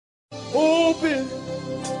Open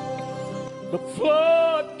the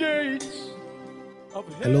floodgates of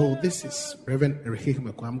heaven. Hello, this is Reverend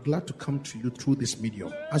Erihimeko. I'm glad to come to you through this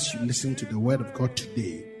medium. As you listen to the word of God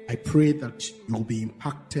today, I pray that you will be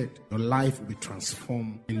impacted, your life will be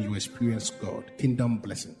transformed, and you experience God. Kingdom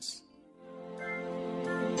blessings.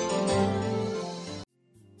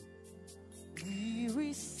 We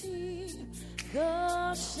receive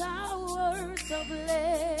the showers of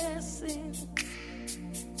blessings.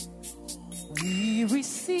 We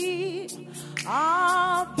receive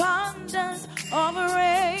abundance of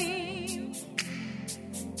rain.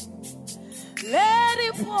 Let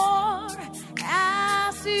it pour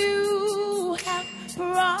as you have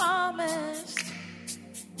promised.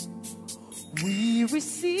 We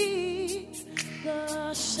receive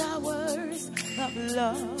the showers of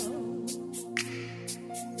love.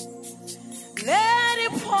 Let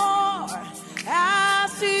it pour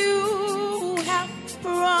as you have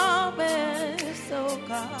promised, oh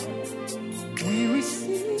God. We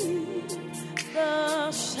receive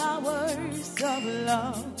the showers of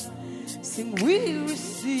love. Sing, we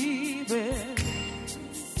receive it.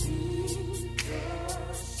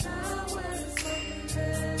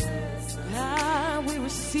 God, we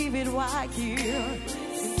receive it right here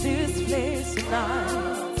in this place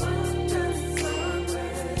tonight.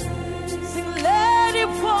 Sing, let it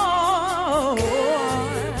pour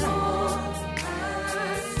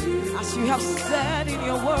as you have said in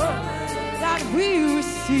your word, that we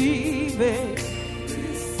receive it.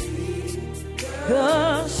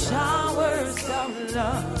 The showers of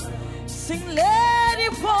love. Sing, let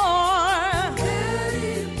it pour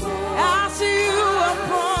as you have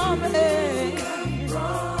promised.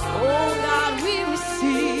 Oh God, we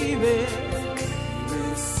receive it.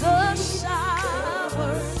 The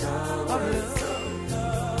showers of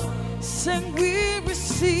love. Sing, we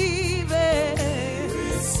receive it.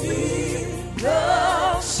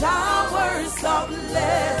 The showers of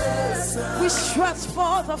blessing. We stretch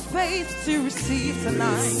forth our faith to receive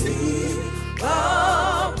tonight.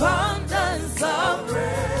 Abundance of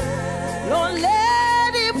rain. Lord,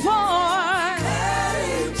 let it pour.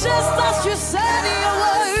 Just as you said in your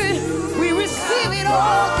word, we receive it, oh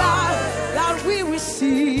God. God, we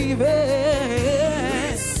receive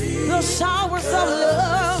it. The showers of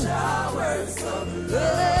love.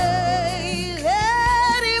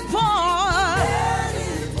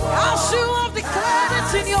 As you have declared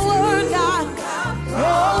it in your word, God.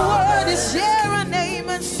 Your word is here and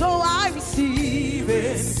amen, so I receive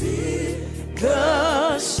it.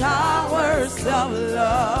 The showers of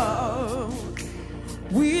love.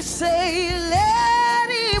 We say, let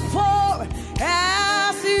it pour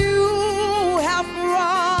as you have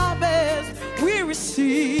promised. We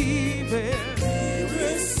receive it. We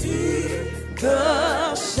receive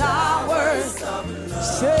the showers of love.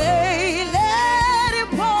 Say, let it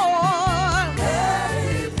pour.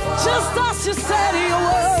 Just as you said in your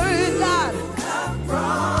word, God.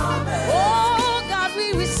 Oh, God, we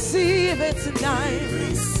receive it tonight.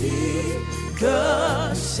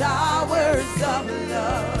 The showers of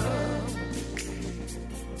love.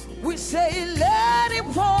 We say, let it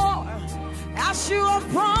pour as you have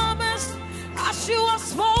promised, as you have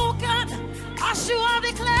spoken, as you have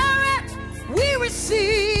declared. We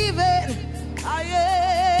receive it.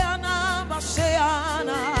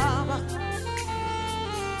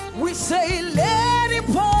 We say, let it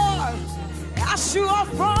pour as you have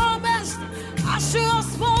promised, as you have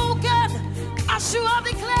spoken, as you have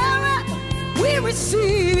declared. We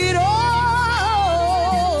receive it all.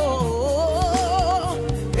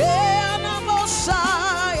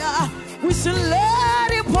 We say,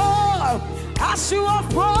 let it pour as you have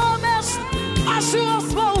promised, as you have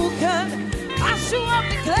spoken, as you have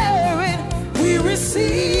declared. We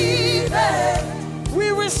receive it.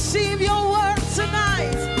 We receive your word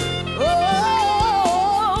tonight.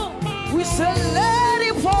 Oh, we say, let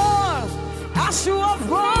it pour as you have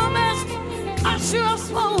promised, as you have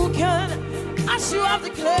spoken, as you have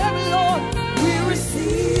declared, Lord. We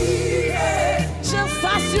receive it. Just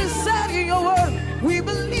as you said in your word, we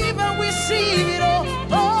believe and receive it all.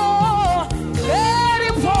 Oh, let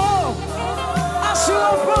it pour as you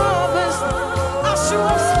have promised, as you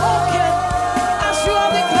have spoken, as you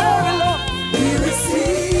have declared, Lord. We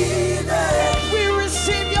receive it. We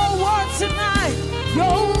receive your word tonight.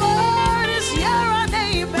 Your word is here and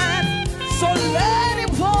amen. So let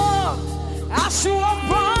it pour as you have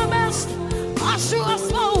promised, as you have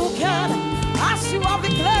spoken, as you have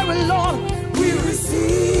declared, Lord. We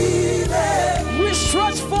receive it. We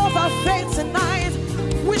stretch forth our faith tonight.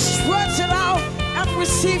 We stretch it out and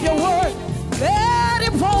receive your word. Let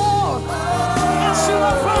it pour as you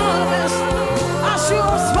have promised, as you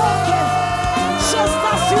have spoken.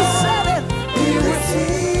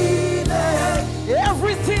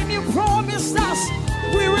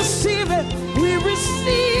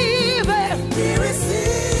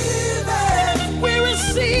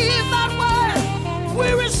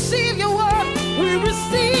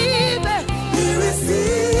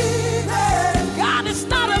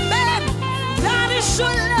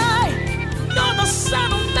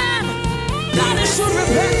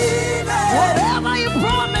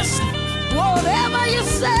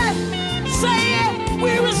 said, say it,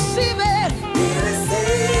 we receive it. We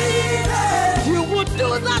receive it. You will do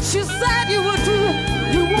that you said you would do.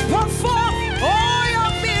 You will perform all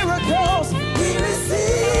your miracles. We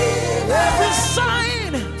receive it. Every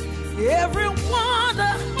sign, every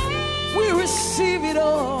wonder, we receive it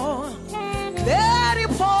all. Let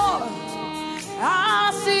it pour.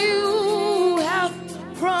 As you have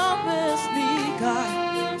promised me, God,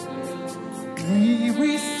 we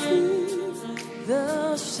receive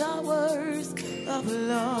the showers of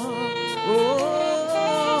love.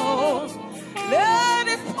 Oh, let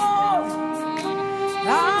it pour.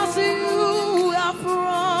 As you have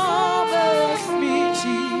promised me,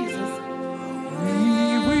 Jesus,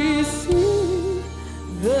 we receive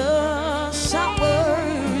the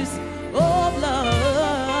showers of love.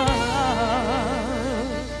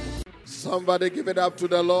 Somebody give it up to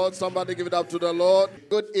the Lord. Somebody give it up to the Lord.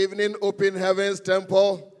 Good evening, Open Heavens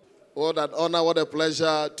Temple. What an honor, what a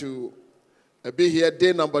pleasure to be here.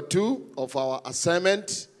 Day number 2 of our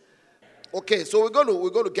assignment. Okay, so we're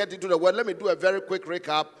going to get into the word. Let me do a very quick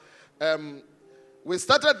recap. We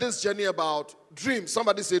started this journey about dreams.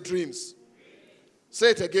 Somebody say dreams.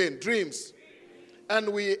 Say it again, dreams.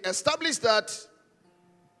 And we established that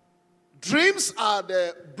dreams are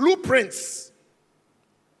the blueprints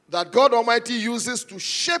that God Almighty uses to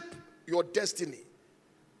shape your destiny.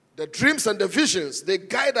 The dreams and the visions, they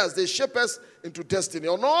guide us, they shape us into destiny.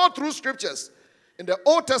 And all through scriptures, in the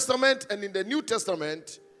Old Testament and in the New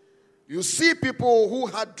Testament, you see people who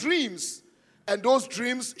had dreams, and those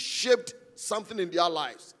dreams shaped something in their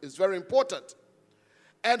lives. It's very important.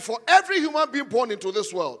 And for every human being born into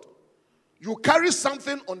this world, you carry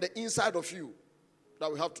something on the inside of you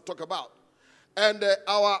that we have to talk about. And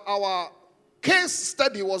our case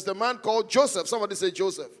study was the man called Joseph. Somebody say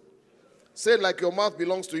Joseph. Say it like your mouth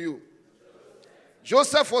belongs to you.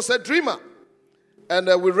 Joseph was a dreamer. And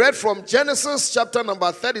we read from Genesis chapter number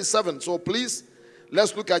 37. So please,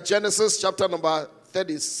 let's look at Genesis chapter number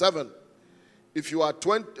 37. If you are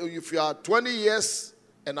 20 years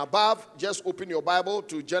and above, just open your Bible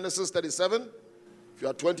to Genesis 37. If you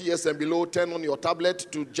are 20 years and below, turn on your tablet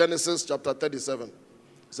to Genesis chapter 37.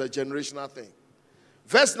 It's a generational thing.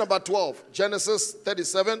 Verse number 12, Genesis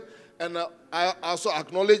 37. And I also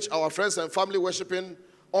acknowledge our friends and family worshiping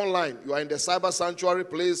online. You are in the cyber sanctuary.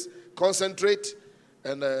 Please concentrate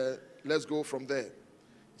and let's go from there.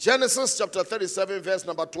 Genesis chapter 37, verse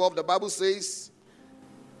number 12. The Bible says,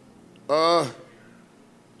 my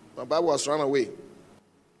Bible has run away.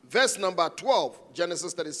 Verse number 12,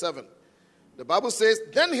 Genesis 37. The Bible says,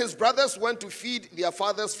 then his brothers went to feed their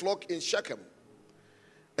father's flock in Shechem.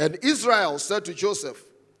 And Israel said to Joseph,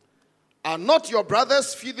 are not your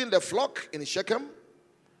brothers feeding the flock in Shechem?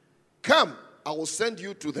 Come, I will send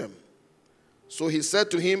you to them. So he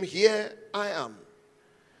said to him, here I am.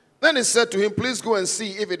 Then he said to him, please go and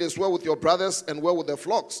see if it is well with your brothers and well with their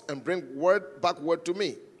flocks, and bring back word to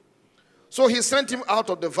me. So he sent him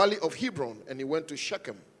out of the valley of Hebron, and he went to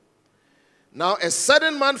Shechem. Now a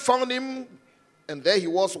certain man found him, and there he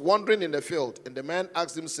was wandering in the field. And the man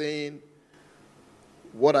asked him, saying,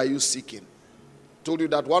 what are you seeking? Told you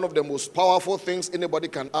that one of the most powerful things anybody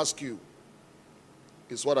can ask you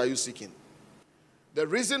is, what are you seeking? The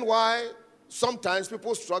reason why sometimes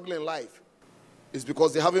people struggle in life is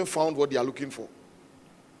because they haven't found what they are looking for.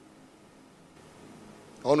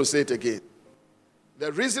 I want to say it again.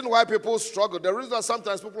 The reason why people struggle, the reason why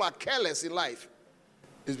sometimes people are careless in life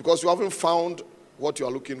is because you haven't found what you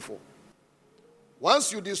are looking for.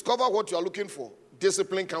 Once you discover what you are looking for,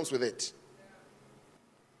 discipline comes with it.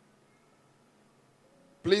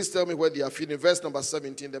 Please tell me where they are feeding. Verse number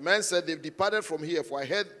 17. The man said, they've departed from here, for I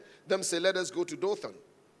heard them say, let us go to Dothan.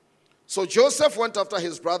 So Joseph went after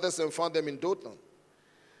his brothers and found them in Dothan.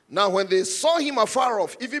 Now when they saw him afar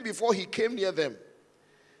off, even before he came near them,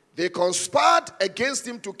 they conspired against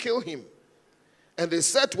him to kill him. And they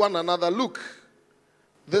said to one another, look,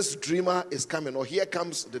 this dreamer is coming. Or here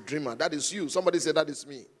comes the dreamer. That is you. Somebody said, that is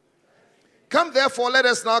me. Come therefore, let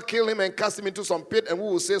us now kill him and cast him into some pit, and we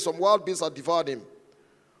will say some wild beasts have devoured him.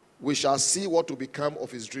 We shall see what will become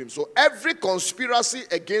of his dream. So every conspiracy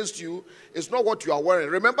against you is not what you are wearing.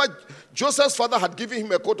 Remember, Joseph's father had given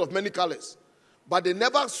him a coat of many colors. But they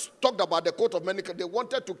never talked about the coat of many colors. They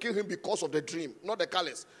wanted to kill him because of the dream, not the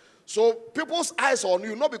colors. So people's eyes are on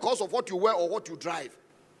you, not because of what you wear or what you drive,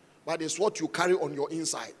 but it's what you carry on your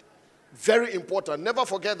inside. Very important. Never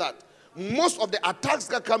forget that. Most of the attacks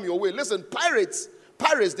that come your way. Listen, pirates,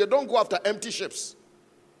 they don't go after empty ships.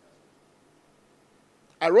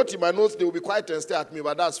 I wrote in my notes, they will be quiet and stare at me,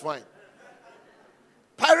 but that's fine.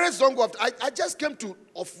 Pirates don't go after. I just came to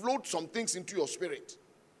offload some things into your spirit.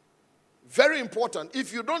 Very important.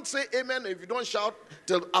 If you don't say amen, if you don't shout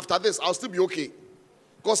till after this, I'll still be okay.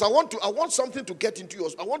 Because I want something to get into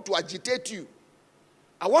yours. I want to agitate you.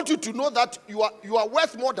 I want you to know that you are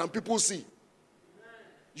worth more than people see.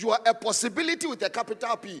 You are a possibility with a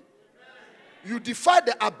capital P. You defy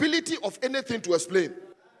the ability of anything to explain.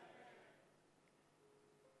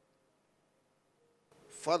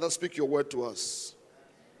 Father, speak your word to us.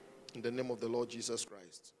 In the name of the Lord Jesus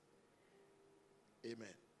Christ. Amen.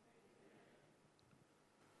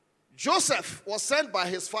 Joseph was sent by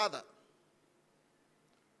his father.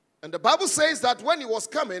 And the Bible says that when he was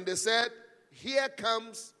coming, they said, here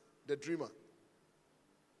comes the dreamer.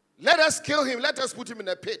 Let us kill him. Let us put him in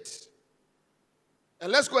a pit.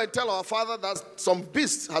 And let's go and tell our father that some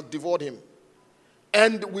beast has devoured him.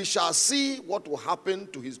 And we shall see what will happen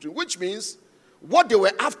to his dream. Which means what they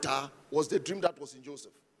were after was the dream that was in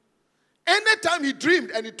Joseph. Anytime he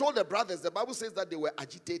dreamed and he told the brothers, the Bible says that they were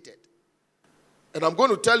agitated. And I'm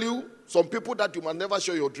going to tell you some people that you must never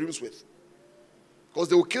share your dreams with. Because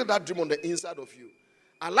they will kill that dream on the inside of you.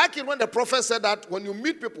 I like it when the prophet said that when you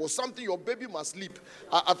meet people, something your baby must sleep.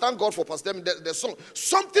 I thank God for Pastor Demi, the song.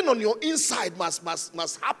 Something on your inside must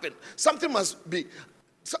happen. Something must be,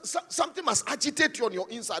 something must agitate you on your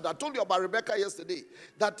inside. I told you about Rebecca yesterday.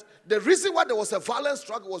 That the reason why there was a violent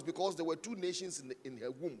struggle was because there were two nations in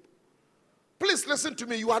her womb. Please listen to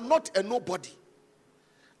me. You are not a nobody.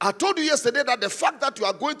 I told you yesterday that the fact that you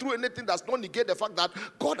are going through anything does not negate the fact that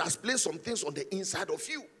God has placed some things on the inside of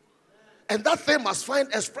you. And that thing must find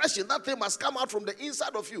expression. That thing must come out from the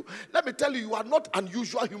inside of you. Let me tell you, you are not an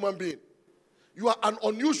unusual human being. You are an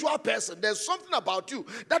unusual person. There's something about you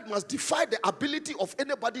that must defy the ability of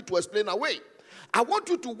anybody to explain away. I want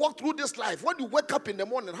you to walk through this life. When you wake up in the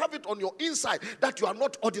morning, have it on your inside that you are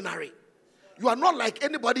not ordinary. You are not like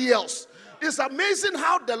anybody else. It's amazing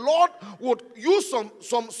how the Lord would use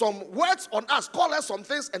some words on us, call us some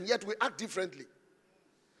things, and yet we act differently.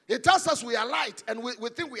 He tells us we are light and we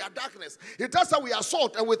think we are darkness. He tells us we are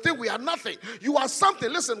salt and we think we are nothing. You are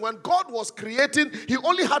something. Listen, when God was creating, he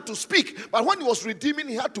only had to speak. But when he was redeeming,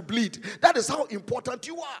 he had to bleed. That is how important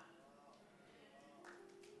you are.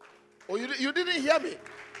 Oh, you didn't hear me?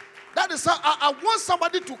 That is how I want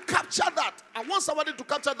somebody to capture that. I want somebody to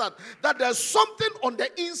capture that. That there's something on the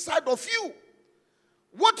inside of you.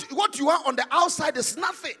 What you are on the outside is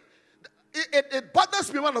nothing. It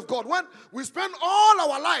bothers me, man of God, when we spend all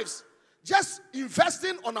our lives just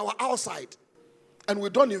investing on our outside and we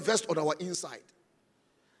don't invest on our inside.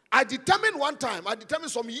 I determined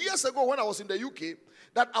some years ago when I was in the UK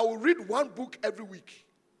that I will read one book every week.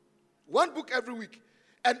 One book every week.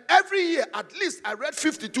 And every year, at least, I read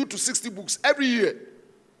 52 to 60 books every year.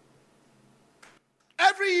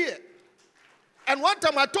 Every year. And one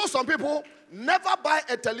time I told some people, never buy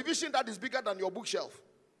a television that is bigger than your bookshelf.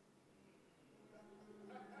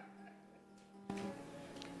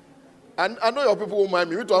 And I know your people won't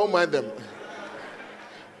mind me. Me too, I won't mind them.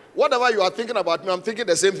 Whatever you are thinking about me, I'm thinking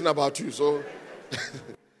the same thing about you. So,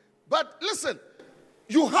 but listen,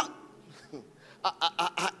 you have.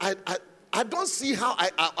 I don't see how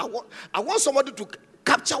I want somebody to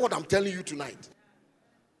capture what I'm telling you tonight.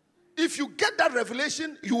 If you get that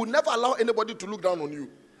revelation, you will never allow anybody to look down on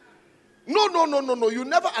you. No. You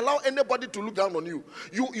never allow anybody to look down on you.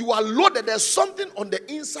 You are loaded. There's something on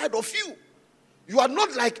the inside of you. You are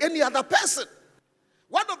not like any other person.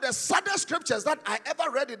 One of the saddest scriptures that I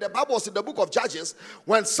ever read in the Bible was in the book of Judges,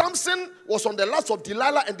 when Samson was on the lust of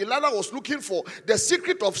Delilah, and Delilah was looking for the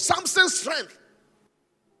secret of Samson's strength.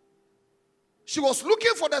 She was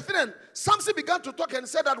looking for the thing, and Samson began to talk and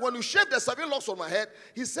said that when you shave the 7 locks on my head,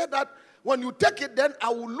 he said that when you take it, then I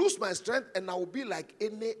will lose my strength and I will be like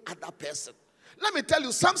any other person. Let me tell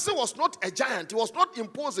you, Samson was not a giant. He was not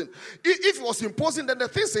imposing. If he was imposing, then the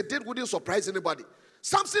things he did wouldn't surprise anybody.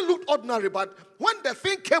 Samson looked ordinary, but when the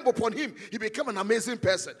thing came upon him, he became an amazing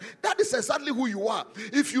person. That is exactly who you are.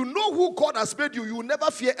 If you know who God has made you, you will never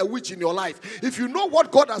fear a witch in your life. If you know what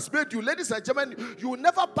God has made you, ladies and gentlemen, you will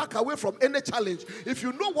never back away from any challenge. If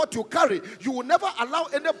you know what you carry, you will never allow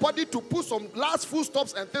anybody to put some last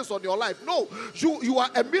footsteps and things on your life. No, you are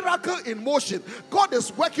a miracle in motion. God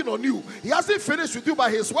is working on you. He hasn't finished with you,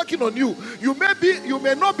 but He's working on you. You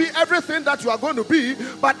may not be everything that you are going to be,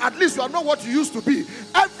 but at least you are not what you used to be.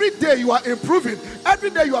 Every day you are improving.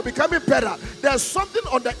 Every day you are becoming better. There's something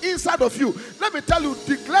on the inside of you. Let me tell you,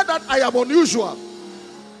 declare that I am unusual.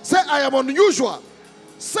 Say, I am unusual.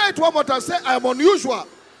 Say it one more time. Say, I am unusual.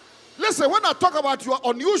 Listen, when I talk about you are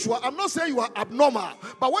unusual, I'm not saying you are abnormal.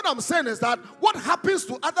 But what I'm saying is that what happens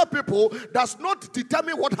to other people does not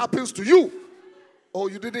determine what happens to you. Oh,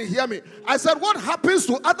 you didn't hear me. I said what happens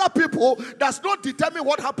to other people does not determine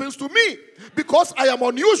what happens to me. Because I am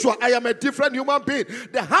unusual. I am a different human being.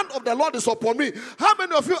 The hand of the Lord is upon me. How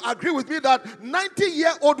many of you agree with me that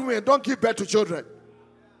 90-year-old women don't give birth to children?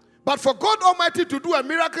 But for God Almighty to do a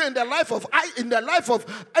miracle in the life of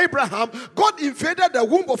Abraham, God invaded the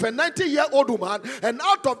womb of a 90-year-old woman, and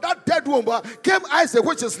out of that dead womb came Isaac,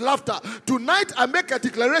 which is laughter. Tonight I make a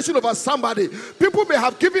declaration over somebody. People may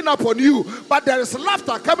have given up on you, but there is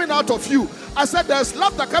laughter coming out of you. I said there is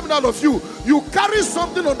laughter coming out of you. You carry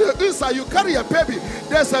something on the inside. You carry a baby.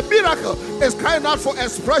 There's a miracle. It's crying out for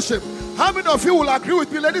expression. How many of you will agree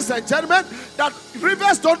with me, ladies and gentlemen, that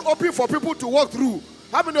rivers don't open for people to walk through?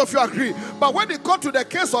 How many of you agree? But when it got to the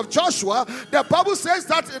case of Joshua, the Bible says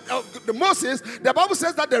that the Bible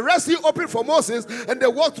says that the Red Sea opened for Moses and they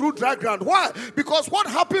walked through dry ground. Why? Because what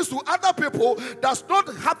happens to other people does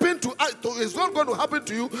not happen is not going to happen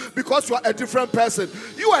to you because you are a different person.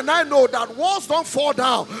 You and I know that walls don't fall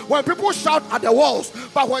down when people shout at the walls.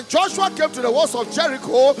 But when Joshua came to the walls of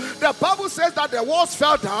Jericho, the Bible says that the walls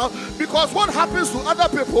fell down because what happens to other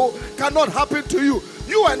people cannot happen to you.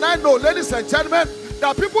 You and I know, ladies and gentlemen,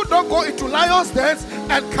 that people don't go into lions' dens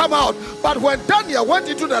and come out. But when Daniel went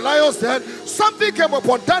into the lions' den, something came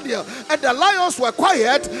upon Daniel, and the lions were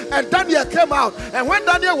quiet, and Daniel came out. And when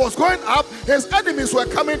Daniel was going up, his enemies were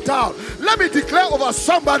coming down. Let me declare over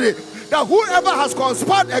somebody that whoever has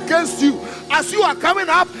conspired against you, as you are coming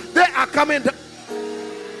up, they are coming down.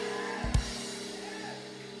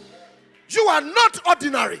 You are not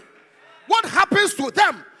ordinary. What happens to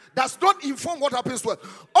them does not inform what happens to us.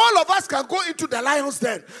 All of us can go into the lion's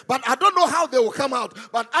den, but I don't know how they will come out,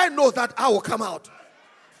 but I know that I will come out.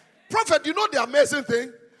 Prophet, you know the amazing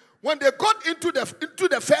thing? When they got into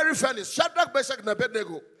the fiery furnace, Shadrach, Meshach, and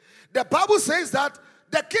Abednego, the Bible says that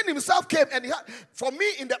the king himself came, and for me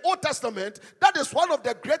in the Old Testament, that is one of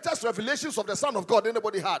the greatest revelations of the Son of God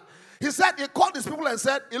anybody had. He said, he called his people and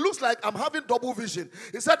said, it looks like I'm having double vision.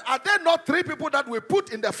 He said, are there not 3 people that we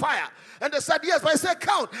put in the fire? And they said, yes. But he said,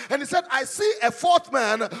 count. And he said, I see a 4th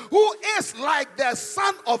man who is like the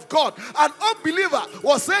Son of God. An unbeliever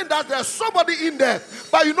was saying that there's somebody in there.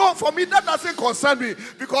 But you know, for me, that doesn't concern me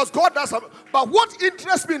because God does. But what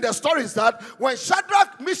interests me in the story is that when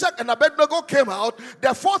Shadrach, Meshach, and Abednego came out, the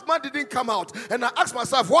 4th man didn't come out. And I asked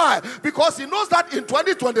myself, why? Because he knows that in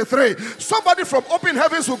 2023, somebody from open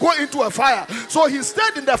heavens will go into a fire. So he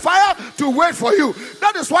stayed in the fire to wait for you.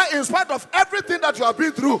 That is why in spite of everything that you have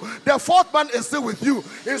been through, the 4th man is still with you.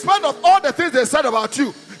 In spite of all the things they said about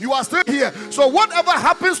you, you are still here. So whatever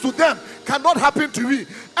happens to them cannot happen to me.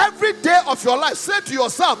 Every day of your life, say to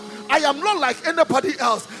yourself, I am not like anybody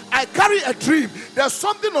else. I carry a dream. There's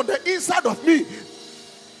something on the inside of me.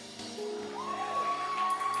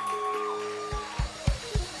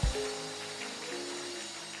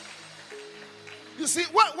 You see,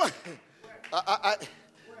 I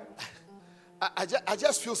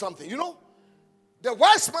just feel something. You know, the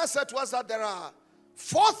wise man said to us that there are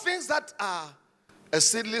 4 things that are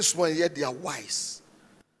exceedingly small, and yet they are wise.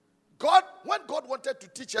 When God wanted to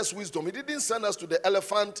teach us wisdom, He didn't send us to the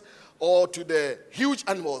elephant or to the huge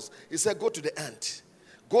animals. He said, go to the ant,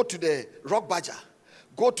 go to the rock badger,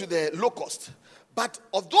 go to the locust. But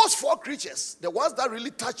of those 4 creatures, the ones that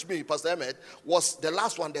really touched me, Pastor Ahmed, was the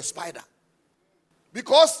last one, the spider.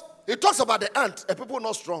 Because it talks about the ant, a people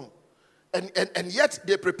not strong. And yet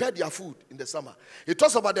they prepare their food in the summer. It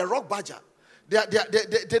talks about the rock badger.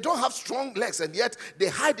 They don't have strong legs, and yet they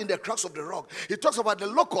hide in the cracks of the rock. It talks about the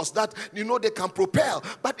locust that, you know, they can propel.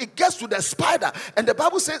 But it gets to the spider. And the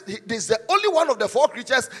Bible says this is the only one of the 4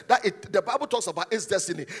 creatures that the Bible talks about its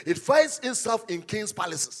destiny. It finds itself in king's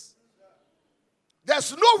palaces.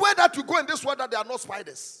 There's no way that you go in this world that there are no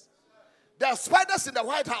spiders. There are spiders in the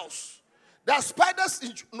White House. There are spiders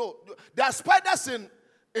in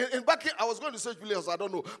Buckingham. I was going to say Jubilee House, I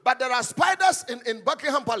don't know. But there are spiders in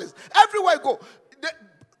Buckingham Palace. Everywhere you go. The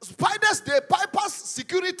spiders, they bypass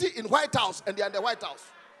security in White House, and they are in the White House.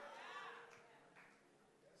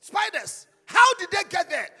 Spiders. How did they get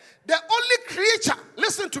there? The only creature,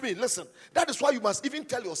 listen to me, listen. That is why you must even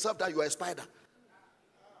tell yourself that you are a spider.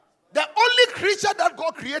 The only creature that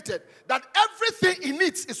God created, that everything it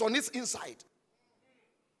needs is on its inside.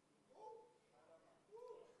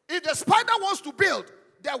 If the spider wants to build,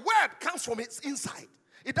 the web comes from its inside.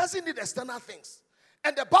 It doesn't need external things.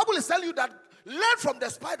 And the Bible is telling you that learn from the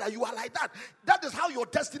spider. You are like that. That is how your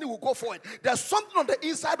destiny will go forward. There's something on the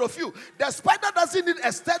inside of you. The spider doesn't need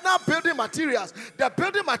external building materials. The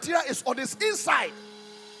building material is on its inside.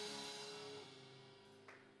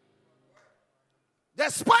 The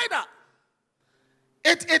spider,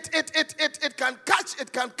 it can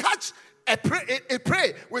catch a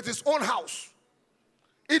prey with its own house.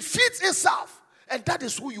 It feeds itself, and that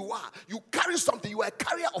is who you are. You carry something. You are a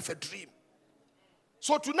carrier of a dream.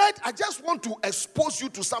 So tonight, I just want to expose you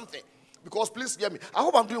to something. Because please hear me. I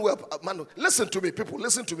hope I'm doing well, man. Listen to me, people.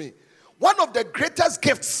 Listen to me. One of the greatest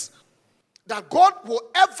gifts that God will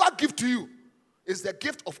ever give to you is the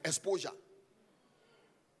gift of exposure.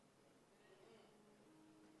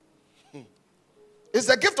 It's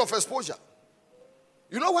the gift of exposure.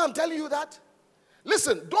 You know why I'm telling you that?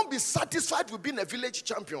 Listen, don't be satisfied with being a village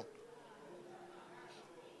champion.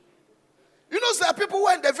 You know, there are people who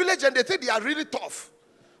are in the village and they think they are really tough.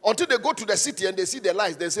 Until they go to the city and they see their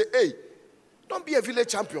lives, they say, hey, don't be a village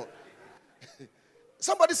champion.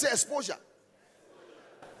 Somebody say exposure.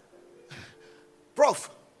 Prof,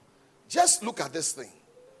 just look at this thing.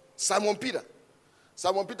 Simon Peter.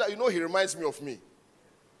 Simon Peter, you know, he reminds me of me.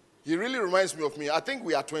 He really reminds me of me. I think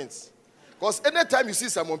we are twins. Because anytime you see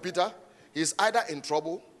Simon Peter, he's either in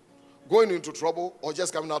trouble, going into trouble, or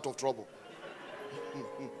just coming out of trouble.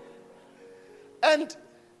 And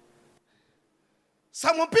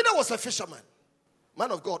Simon Peter was a fisherman,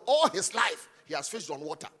 man of God. All his life, he has fished on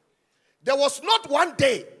water. There was not one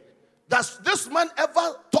day that this man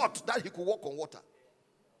ever thought that he could walk on water.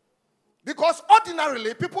 Because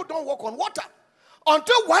ordinarily, people don't walk on water.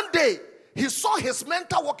 Until one day, he saw his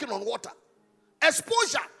mentor walking on water.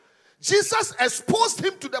 Exposure. Jesus exposed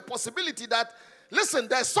him to the possibility that, listen,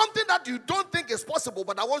 there's something that you don't think is possible,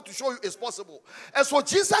 but I want to show you it's possible. And so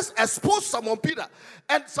Jesus exposed Simon Peter.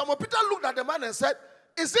 And Simon Peter looked at the man and said,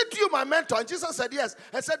 is it you, my mentor? And Jesus said, yes.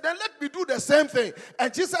 And said, then let me do the same thing.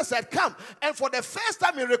 And Jesus said, come. And for the first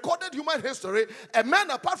time in recorded human history, a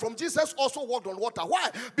man apart from Jesus also walked on water. Why?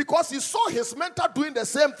 Because he saw his mentor doing the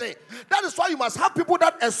same thing. That is why you must have people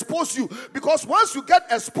that expose you. Because once you get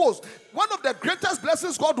exposed, one of the greatest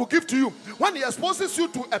blessings God will give to you, when he exposes you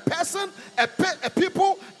to a person, a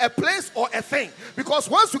people, a place, or a thing. Because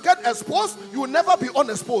once you get exposed, you will never be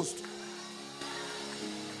unexposed.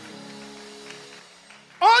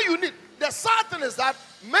 All you need, the sad thing is that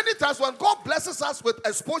many times when God blesses us with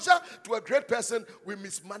exposure to a great person, we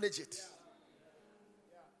mismanage it.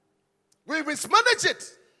 We mismanage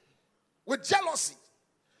it with jealousy.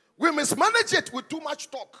 We mismanage it with too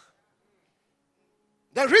much talk.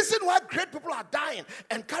 The reason why great people are dying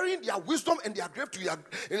and carrying their wisdom and their grave to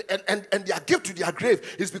and their gift to their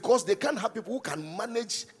grave is because they can't have people who can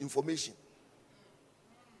manage information.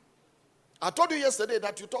 I told you yesterday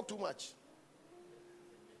that you talk too much.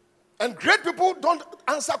 And great people don't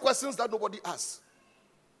answer questions that nobody asks.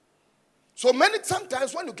 So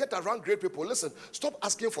sometimes when you get around great people, listen, stop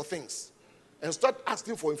asking for things and start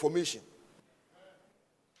asking for information.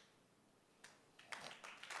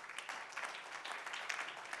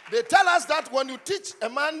 They tell us that when you teach a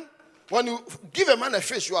man, when you give a man a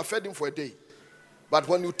fish, you are fed him for a day. But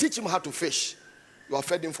when you teach him how to fish, you are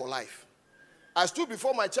fed him for life. I stood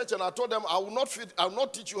before my church and I told them, I will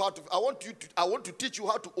not teach you how to. I want to teach you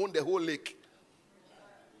how to own the whole lake.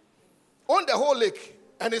 Own the whole lake,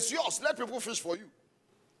 and it's yours. Let people fish for you.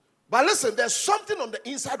 But listen, there's something on the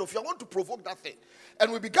inside of you. I want to provoke that thing.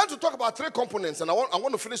 And we began to talk about 3 components, and I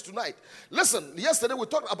want to finish tonight. Listen, yesterday we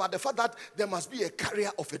talked about the fact that there must be a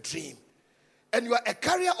carrier of a dream. And you are a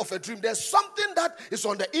carrier of a dream. There's something that is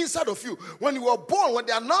on the inside of you. When you were born, when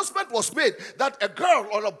the announcement was made that a girl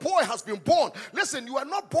or a boy has been born, listen, you are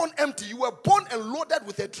not born empty. You were born and loaded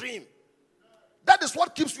with a dream. That is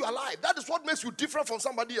what keeps you alive. That is what makes you different from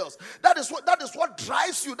somebody else. That is what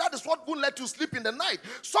drives you. That is what won't let you sleep in the night.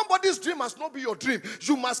 Somebody's dream must not be your dream.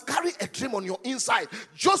 You must carry a dream on your inside.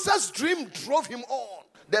 Joseph's dream drove him on.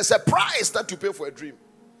 There's a price that you pay for a dream.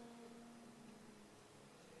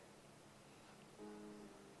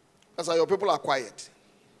 That's why your people are quiet.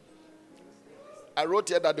 I wrote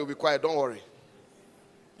here that they'll be quiet. Don't worry.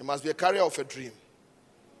 You must be a carrier of a dream.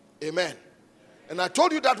 Amen. And I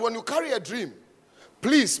told you that when you carry a dream,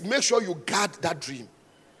 please make sure you guard that dream.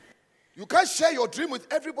 You can't share your dream with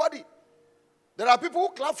everybody. There are people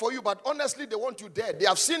who clap for you, but honestly, they want you dead. They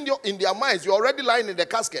have seen you in their minds. You're already lying in the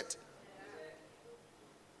casket.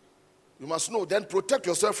 You must know. Then protect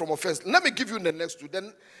yourself from offense. Let me give you the next two.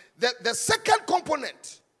 Then the second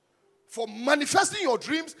component for manifesting your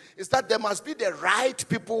dreams is that there must be the right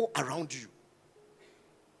people around you.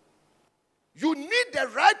 You need the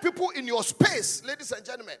right people in your space, ladies and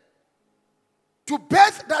gentlemen, to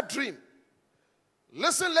birth that dream.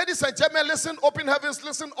 Listen, ladies and gentlemen, listen, Open Heavens,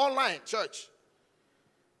 listen online, church.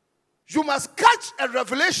 You must catch a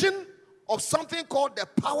revelation of something called the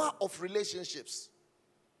power of relationships.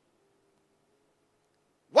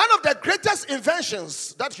 One of the greatest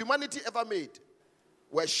inventions that humanity ever made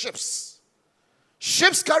were ships.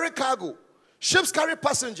 Ships carry cargo. Ships carry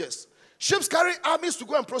passengers. Ships carry armies to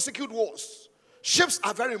go and prosecute wars. Ships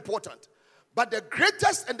are very important. But the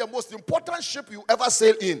greatest and the most important ship you ever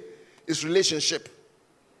sail in is relationship,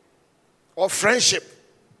 or friendship,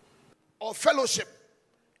 or fellowship.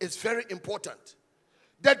 It's very important.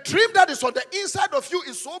 The dream that is on the inside of you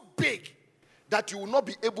is so big that you will not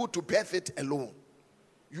be able to birth it alone.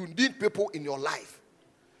 You need people in your life.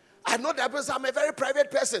 I know that person, I'm a very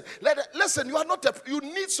private person. Listen, you are not you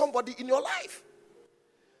need somebody in your life.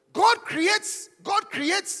 God creates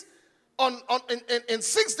in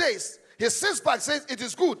 6 days. His 6 pack says it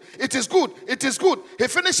is good, it is good, it is good. He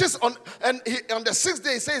finishes on the 6th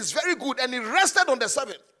day, he says it's very good, and he rested on the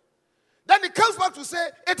 7th. Then he comes back to say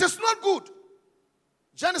it is not good.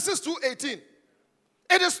 Genesis 2:18.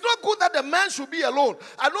 It is not good that the man should be alone.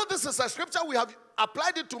 I know this is a scripture, we have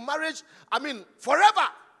applied it to marriage, forever.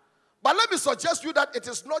 But let me suggest to you that it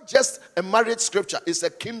is not just a marriage scripture, it's a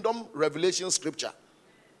kingdom revelation scripture.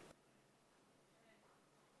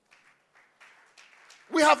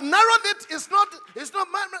 We have narrowed it. It's not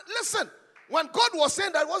marriage. Listen, when God was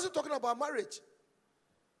saying that, he wasn't talking about marriage.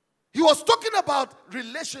 He was talking about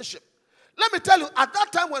relationship. Let me tell you, at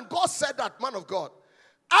that time when God said that, man of God,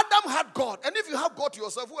 Adam had God. And if you have God to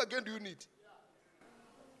yourself, who again do you need?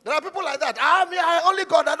 There are people like that. I only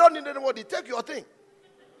God, I don't need anybody. Take your thing.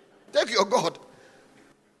 Take your God.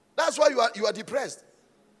 That's why you are depressed.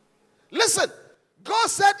 Listen, God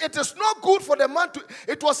said it is not good for the man to,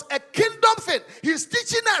 it was a kingdom thing. He's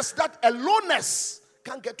teaching us that aloneness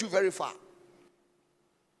can't get you very far.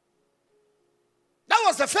 That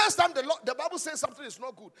was the first time the Bible says something is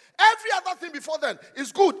not good. Every other thing before then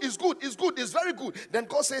is good, is good, is good, is very good. Then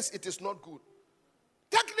God says it is not good.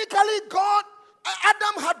 Technically,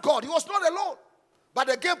 Adam had God. He was not alone.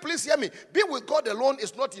 But again, please hear me. Being with God alone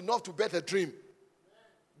is not enough to birth a dream.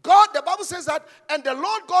 God, the Bible says that, and the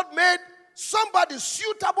Lord God made somebody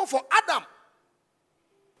suitable for Adam.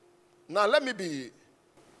 Now let me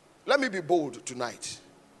be bold tonight.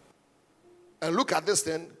 And look at this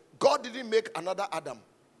thing. God didn't make another Adam.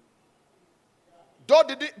 God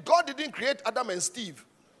didn't create Adam and Steve.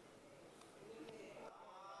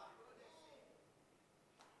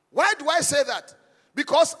 Why do I say that?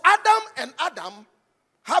 Because Adam and Adam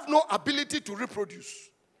have no ability to reproduce.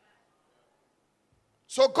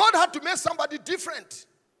 So God had to make somebody different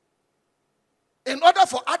in order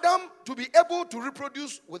for Adam to be able to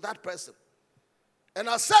reproduce with that person. And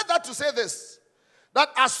I said that to say this, that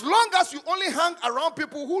as long as you only hang around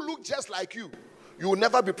people who look just like you, you will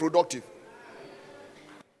never be productive.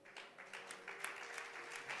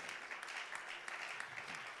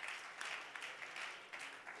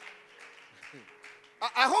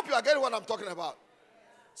 I hope you are getting what I'm talking about.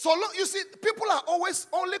 So look, you see, people are always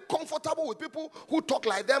only comfortable with people who talk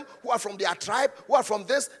like them, who are from their tribe, who are from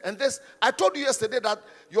this and this. I told you yesterday that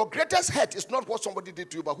your greatest hurt is not what somebody did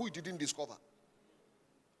to you, but who you didn't discover.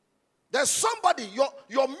 There's somebody,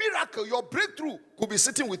 your miracle, your breakthrough could be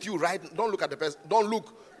sitting with you, right? Don't look at the person. Don't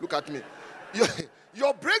look at me.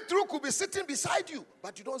 Your breakthrough could be sitting beside you,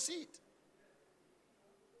 but you don't see it.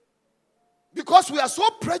 Because we are so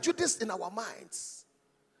prejudiced in our minds.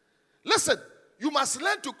 Listen, you must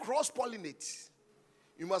learn to cross-pollinate.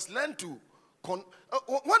 You must learn to...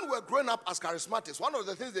 when we were growing up as charismatics, one of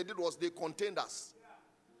the things they did was they contained us.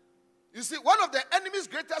 You see, one of the enemy's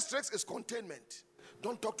greatest tricks is containment.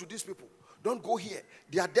 Don't talk to these people. Don't go here.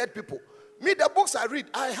 They are dead people. Me, the books I read,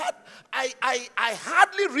 I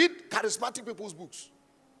hardly read charismatic people's books.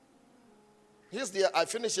 I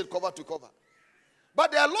finish it cover to cover.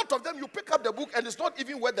 But there are a lot of them, you pick up the book and it's not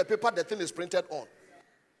even where the paper the thing is printed on.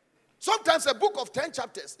 Sometimes a book of 10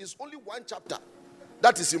 chapters is only one chapter.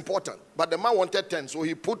 That is important. But the man wanted 10, so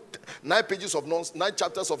he put 9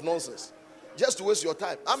 chapters of nonsense. Just to waste your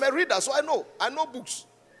time. I'm a reader, so I know books.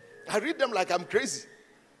 I read them like I'm crazy.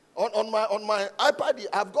 On my iPad,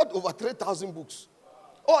 I've got over 3,000 books.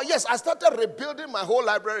 Oh yes, I started rebuilding my whole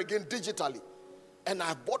library again digitally. And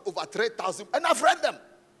I've bought over 3,000, and I've read them.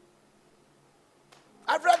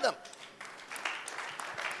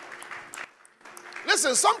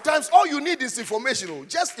 Listen, sometimes all you need is information,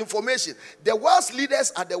 just information. The world's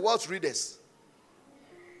leaders are the world's readers.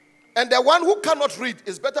 And the one who cannot read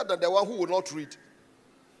is better than the one who will not read.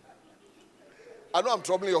 I know I'm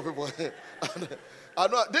troubling your people. I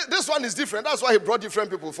know this one is different. That's why he brought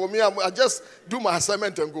different people. For me, I just do my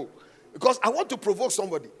assignment and go. Because I want to provoke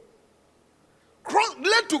somebody.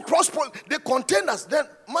 Learn to cross-pollinate. They contain us. Then,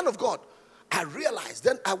 man of God, I realized.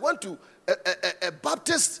 Then I went to a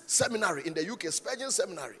Baptist seminary in the UK, Spurgeon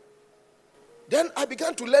Seminary. Then I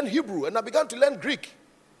began to learn Hebrew and I began to learn Greek.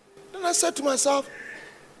 Then I said to myself,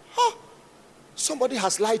 Somebody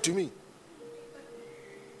has lied to me.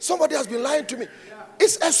 Somebody has been lying to me.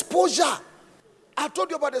 It's exposure. I told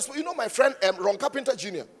you about this. You know my friend Ron Carpenter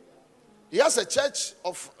Jr. He has a church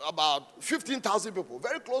of about 15,000 people.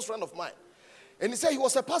 Very close friend of mine. And he said he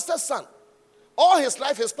was a pastor's son. All his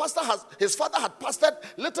life, his father had pastored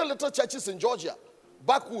little churches in Georgia.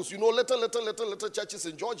 Backwoods, little churches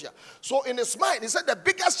in Georgia. So in his mind, he said the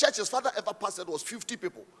biggest church his father ever pastored was 50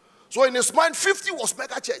 people. So in his mind, 50 was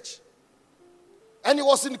mega church. And he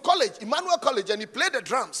was in college, Emmanuel College, and he played the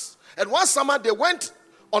drums. And one summer, they went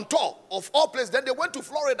on tour of all places. Then they went to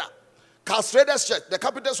Florida. Carl Strader's church, the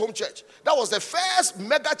Carpenter's home church. That was the first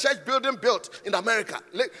mega church building built in America.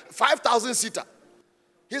 5,000 seater.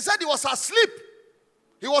 He said he was asleep.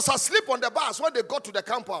 He was asleep on the bus when they got to the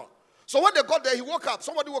compound. So when they got there, he woke up.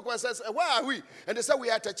 Somebody woke up and says, where are we? And they said,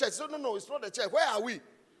 we are at a church. He said, no, it's not a church. Where are we?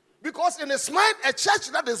 Because in his mind, a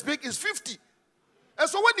church that is big is 50. And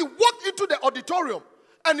so when he walked into the auditorium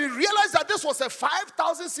and he realized that this was a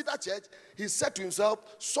 5,000 seater church, he said to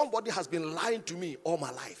himself, somebody has been lying to me all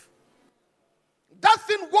my life. That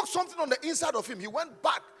thing worked something on the inside of him. He went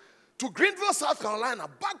back to Greenville, South Carolina,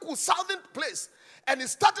 backward southern place, and he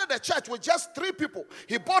started a church with just 3 people.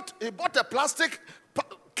 He bought a plastic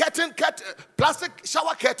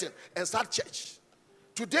shower curtain and started church.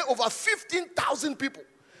 Today, over 15,000 people.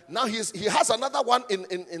 Now he has another one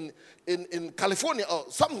in California or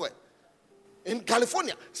somewhere. In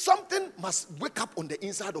California, something must wake up on the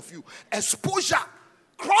inside of you. Exposure,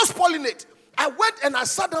 cross-pollinate. I went and I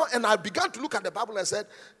sat down and I began to look at the Bible and said,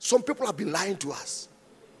 some people have been lying to us.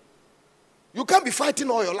 You can't be fighting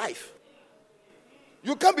all your life.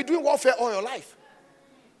 You can't be doing warfare all your life.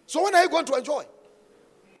 So when are you going to enjoy?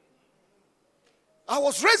 I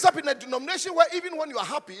was raised up in a denomination where even when you are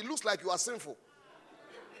happy, it looks like you are sinful.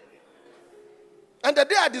 And the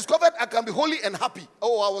day I discovered I can be holy and happy.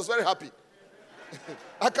 Oh, I was very happy.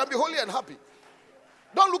 I can be holy and happy.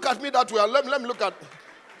 Don't look at me that way. Let me look at.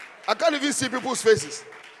 I can't even see people's faces.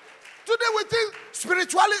 Today we think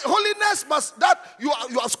spirituality, holiness must that you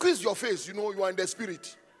are squeezed your face. You are in the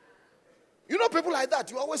spirit. You know people like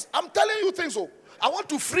that. I'm telling you things. So I want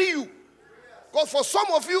to free you. Because for some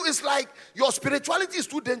of you, it's like your spirituality is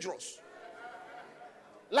too dangerous.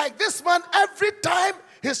 Like this man, every time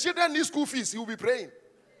his children need school fees, he will be praying.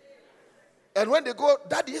 And when they go,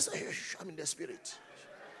 Daddy, I'm in the spirit.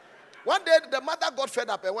 One day, the mother got fed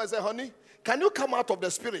up and said, honey, can you come out of the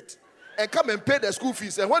spirit and come and pay the school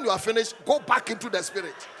fees? And when you are finished, go back into the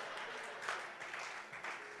spirit.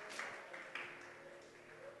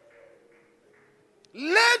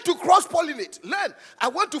 Learn to cross-pollinate. Learn. I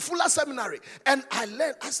went to Fuller Seminary and I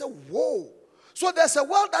learned. I said, whoa. So there's a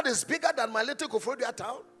world that is bigger than my little Koforidua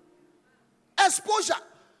town. Exposure.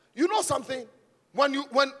 You know something?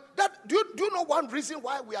 Do you know one reason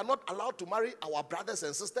why we are not allowed to marry our brothers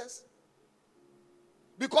and sisters?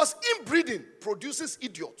 Because inbreeding produces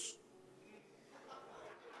idiots.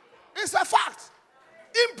 It's a fact.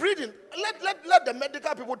 Inbreeding, let the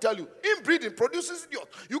medical people tell you, inbreeding produces idiots.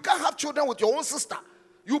 You can't have children with your own sister.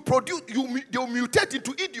 They'll mutate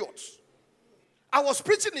into idiots. I was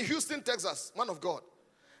preaching in Houston, Texas, man of God.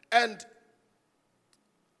 And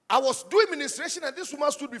I was doing ministration and this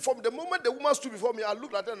woman stood before me. The moment the woman stood before me, I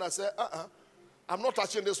looked at her and I said, I'm not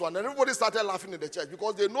touching this one. And everybody started laughing in the church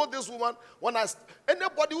because they know this woman.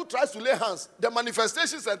 Anybody who tries to lay hands, the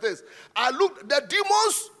manifestations and things. I looked, the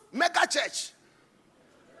demons, mega church.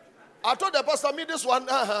 I told the pastor, this one,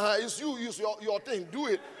 it's you, use your thing, do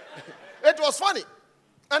it. It was funny.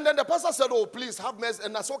 And then the pastor said, oh, please have mercy.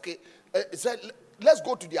 And that's okay. He said, let's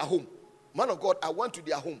go to their home. Man of God, I went to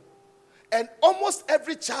their home. And almost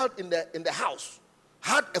every child in the house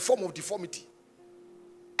had a form of deformity.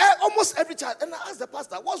 Almost every child. And I asked the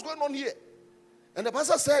pastor, what's going on here? And the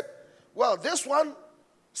pastor said, well, this one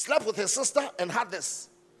slept with his sister and had this.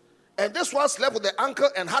 And this one slept with the uncle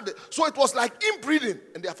and had it. So it was like inbreeding.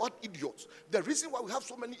 And they have had idiots. The reason why we have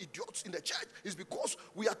so many idiots in the church is because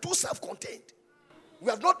we are too self-contained. We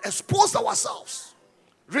have not exposed ourselves.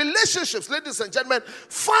 Relationships, ladies and gentlemen,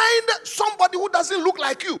 find somebody who doesn't look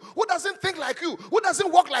like you, who doesn't think like you, who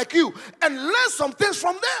doesn't walk like you, and learn some things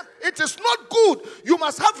from them. It is not good. You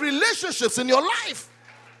must have relationships in your life.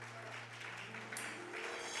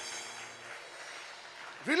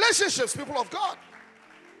 Relationships, people of God.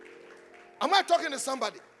 Am I talking to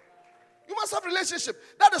somebody? You must have relationship.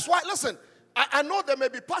 That is why, listen, I know there may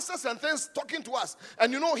be pastors and things talking to us.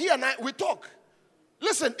 And he and I, we talk.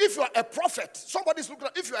 Listen, if you are a prophet, somebody's looking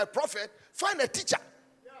at, if you are a prophet, find a teacher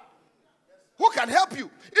who can help you.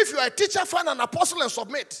 If you are a teacher, find an apostle and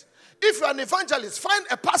submit. If you are an evangelist, find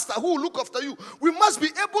a pastor who will look after you. We must be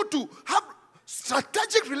able to have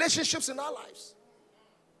strategic relationships in our lives.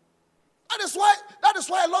 That is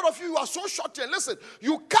why a lot of you are so short here. Listen,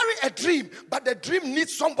 you carry a dream, but the dream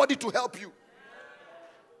needs somebody to help you.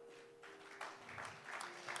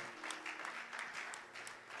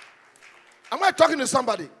 Am I talking to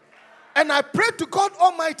somebody? And I pray to God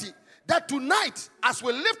Almighty that tonight, as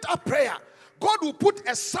we lift up prayer, God will put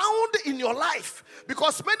a sound in your life.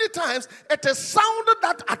 Because many times, it is sound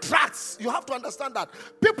that attracts. You have to understand that.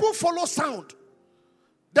 People follow sound.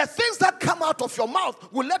 The things that come out of your mouth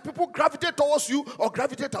will let people gravitate towards you or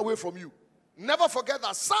gravitate away from you. Never forget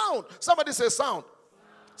that. Sound. Somebody say sound.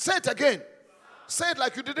 Say it again. Say it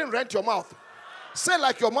like you didn't rent your mouth. Say it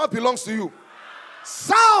like your mouth belongs to you.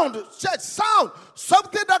 Sound, church, sound.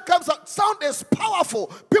 Something that comes out. Sound is powerful.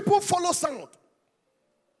 People follow sound.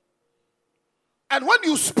 And when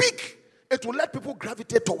you speak, it will let people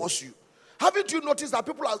gravitate towards you. Haven't you noticed that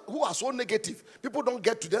people who are so negative, people don't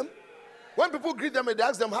get to them? When people greet them and they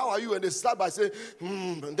ask them, how are you? And they start by saying,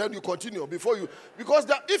 and then you continue because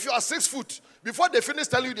if you are 6 foot, before they finish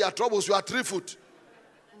telling you their troubles, you are 3 foot.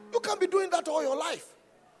 You can't be doing that all your life.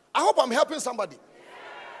 I hope I'm helping somebody.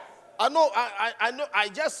 I know, I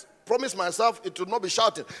just promised myself it would not be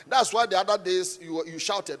shouting. That's why the other days you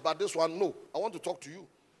shouted, but this one, no. I want to talk to you.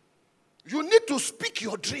 You need to speak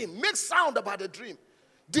your dream. Make sound about the dream.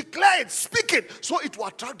 Declare it, speak it, so it will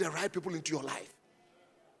attract the right people into your life.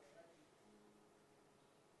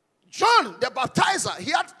 John the baptizer,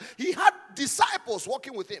 he had disciples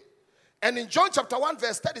walking with him. And in John chapter 1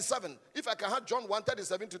 verse 37, if I can have John 1,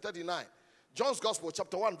 37 to 39. John's gospel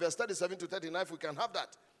chapter 1 verse 37 to 39, if we can have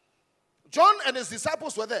that. John and his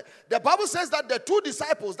disciples were there. The Bible says that the 2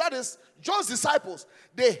 disciples, that is John's disciples,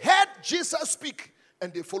 they heard Jesus speak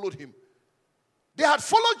and they followed him. They had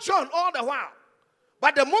followed John all the while.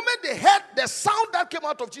 But the moment they heard the sound that came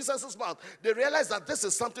out of Jesus' mouth, they realized that this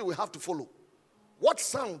is something we have to follow. What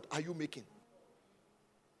sound are you making?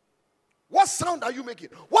 What sound are you making?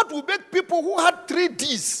 What will make people who had 3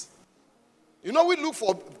 Ds? You know, we look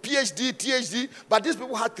for PhD, THD, but these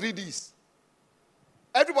people had 3 Ds.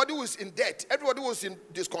 Everybody who is in debt, everybody who is in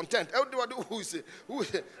discontent, everybody who is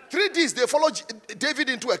 3 Ds, they followed David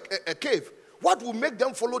into a cave. What will make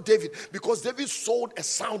them follow David? Because David sold a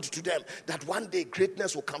sound to them that one day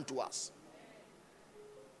greatness will come to us.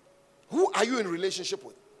 Who are you in relationship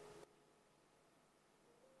with?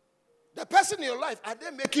 The person in your life, are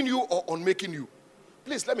they making you or unmaking you?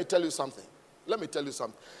 Please, let me tell you something.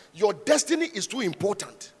 Your destiny is too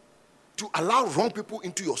important to allow wrong people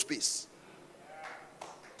into your space.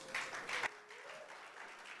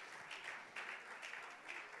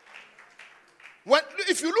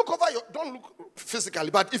 If you look over don't look physically,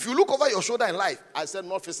 but if you look over your shoulder in life, I said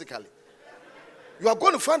not physically, you are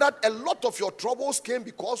going to find out a lot of your troubles came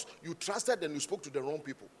because you trusted and you spoke to the wrong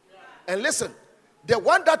people. And listen, the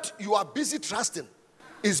one that you are busy trusting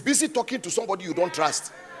is busy talking to somebody you don't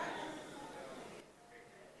trust.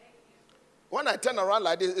 When I turn around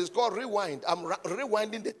like this, it's called rewind. I'm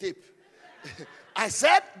rewinding the tape. I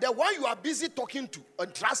said the one you are busy talking to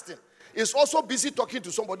and trusting is also busy talking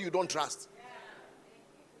to somebody you don't trust.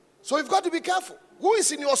 So you've got to be careful. Who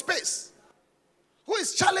is in your space? Who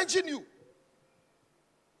is challenging you?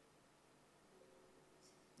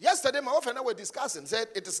 Yesterday, my wife and I were discussing, said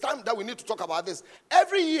it is time that we need to talk about this.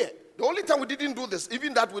 Every year, the only time we didn't do this,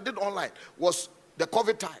 even that we did online, was the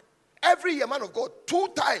COVID time. Every year, man of God, 2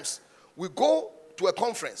 times we go to a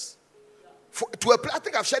conference. I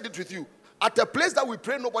think I've shared it with you. At a place that we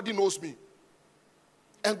pray, nobody knows me.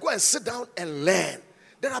 And go and sit down and learn.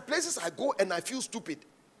 There are places I go and I feel stupid.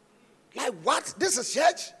 Like, what? This is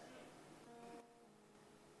church?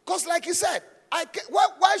 Because like he said,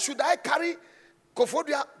 why should I carry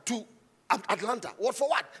Kofodia to Atlanta? What for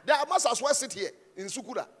what? I must as well sit here in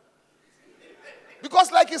Sukuda.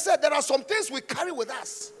 Because like he said, there are some things we carry with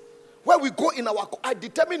us. Where we go in I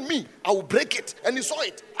determine me, I will break it. And he saw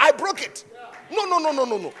it. I broke it.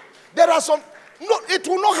 No. There are some, it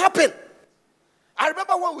will not happen. I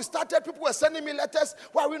remember when we started, people were sending me letters.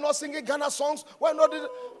 Why are we not singing Ghana songs? Why not?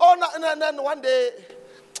 And then one day,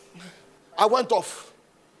 I went off.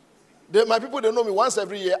 My people, they know me once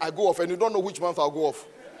every year, I go off, and you don't know which month I'll go off.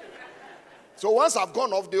 So once I've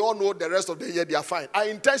gone off, they all know the rest of the year they are fine. I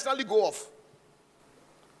intentionally go off.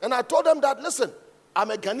 And I told them that, listen,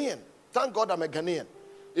 I'm a Ghanaian. Thank God I'm a Ghanaian.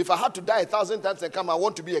 If I had to die 1,000 times and come, I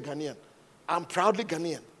want to be a Ghanaian. I'm proudly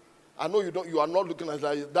Ghanaian. I know you are not looking at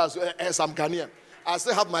like that. Yes, I'm Ghanaian. I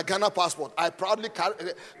still have my Ghana passport. I proudly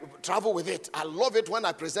travel with it. I love it when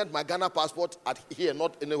I present my Ghana passport here,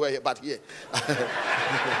 not anywhere here, but here.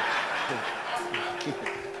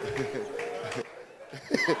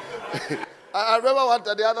 I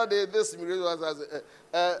remember the other day, this immigration was,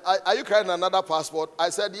 are you carrying another passport? I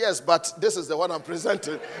said, yes, but this is the one I'm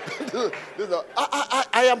presenting.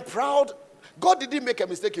 I am proud. God didn't make a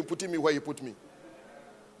mistake in putting me where he put me.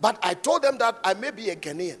 But I told them that I may be a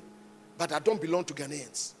Ghanaian, but I don't belong to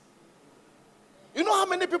Ghanaians. You know how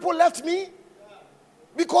many people left me?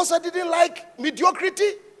 Because I didn't like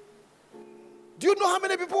mediocrity. Do you know how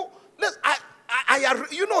many people?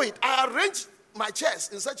 You know it. I arranged my chairs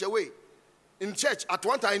in such a way. In church, at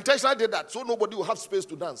one time, I intentionally did that so nobody will have space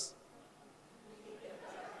to dance.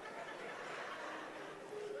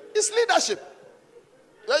 It's leadership.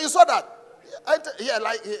 Yeah, you saw that?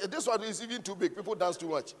 This one is even too big. People dance too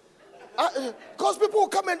much. Because people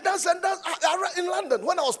would come and dance in London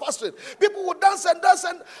when I was pastoring. People would dance and dance.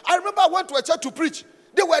 And I remember I went to a church to preach.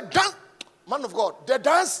 They were dance. Man of God, they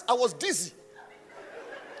dance. I was dizzy.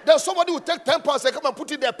 Then somebody would take 10 pounds and come and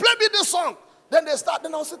put it there. Play me this song. Then they start.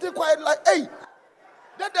 Then I was sitting quiet like, hey.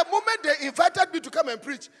 Then the moment they invited me to come and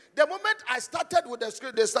preach, the moment I started with the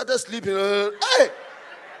script, they started sleeping. Hey.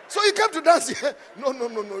 So you came to dance. No.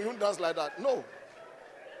 You don't dance like that. No.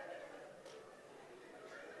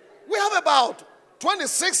 We have about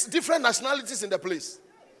 26 different nationalities in the place.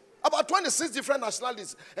 About 26 different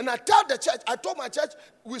nationalities. And I told my church,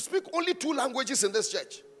 we speak only 2 languages in this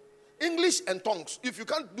church. English and tongues. If you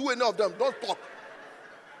can't do any of them, don't talk.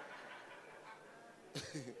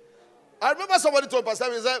 I remember somebody told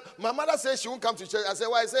Pastor, he said, my mother said she won't come to church. I said,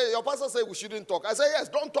 why? I said, your pastor said we shouldn't talk. I said, yes,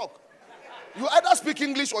 don't talk. You either speak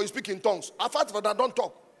English or you speak in tongues. Apart from that, don't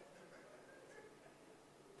talk.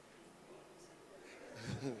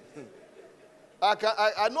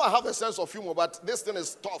 I know I have a sense of humor, but this thing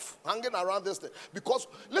is tough, hanging around this thing. Because,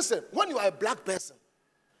 listen, when you are a black person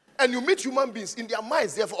and you meet human beings, in their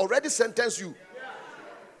minds, they have already sentenced you.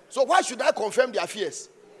 So why should I confirm their fears?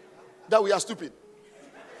 That we are stupid?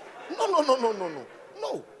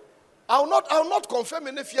 No. I'll not confirm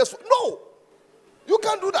any fears. No. You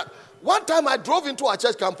can't do that. One time I drove into our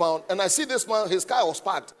church compound and I see this man, his car was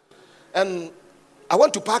parked. And I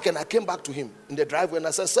went to park and I came back to him in the driveway and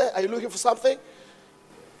I said, sir, are you looking for something?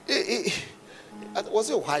 Was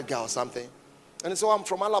it a white guy or something? And he said, I'm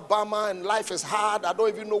from Alabama and life is hard. I don't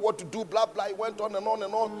even know what to do, blah, blah. He went on and on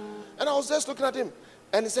and on. And I was just looking at him.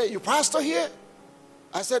 And he said, you pastor here?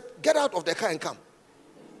 I said, get out of the car and come.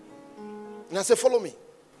 And I said, follow me.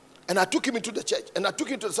 And I took him into the church. And I took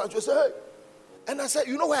him to the sanctuary. I said, hey. And I said,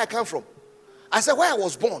 you know where I come from? I said, where I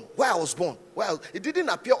was born. It didn't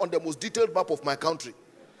appear on the most detailed map of my country.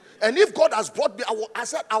 And if God has brought me, I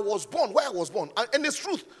said, I was born where I was born. And it's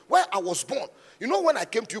truth, where I was born. You know, when I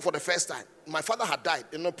came to you for the first time, my father had died.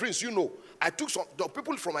 You know, Prince, you know, I took the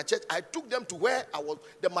people from my church, I took them to where I was.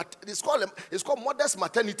 It's called Modest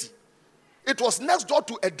Maternity. It was next door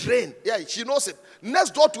to a drain. Yeah, she knows it.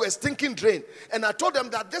 Next door to a stinking drain. And I told them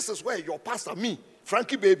that this is where your pastor, me,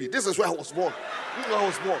 Frankie baby, this is where I was born. This is where I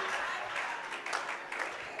was born.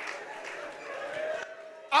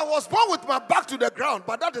 I was born with my back to the ground,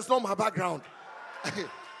 but that is not my background.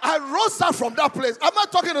 I rose up from that place. Am I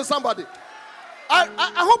talking to somebody? I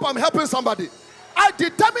hope I'm helping somebody. I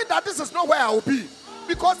determined that this is not where I will be,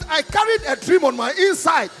 because I carried a dream on my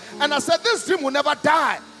inside, and I said, this dream will never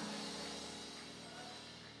die.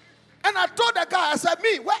 And I told the guy, I said,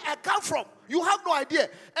 me, where I come from, you have no idea.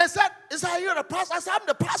 And said, you're the pastor? I said, I'm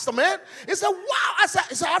the pastor, man. He said, wow. I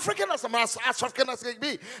said, African as African as can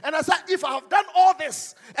be. And I said, if I have done all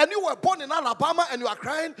this, and you were born in Alabama and you are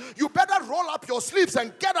crying, you better roll up your sleeves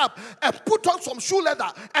and get up and put on some shoe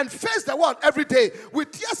leather and face the world every day. With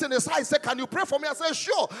tears in his eyes, he said, can you pray for me? I said,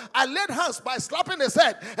 sure. I laid hands by slapping his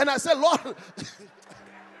head. And I said, Lord...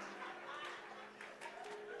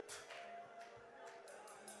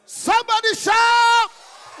 Somebody shout!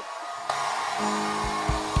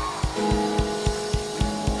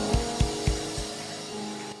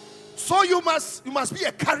 So you must be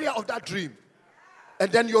a carrier of that dream.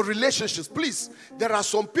 And then your relationships. Please, there are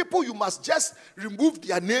some people you must just remove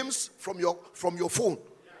their names from your phone.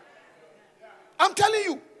 I'm telling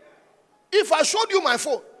you. If I showed you my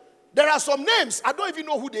phone, there are some names, I don't even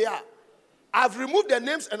know who they are. I've removed their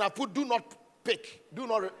names and I put do not pick. Do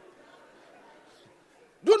not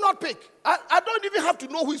pick. I don't even have to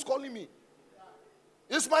know who is calling me.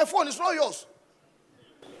 It's my phone. It's not yours.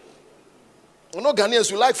 You know,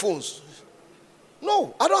 Ghanaians, you like phones.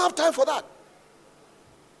 No, I don't have time for that.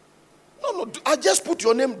 No. I just put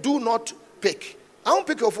your name, do not pick. I won't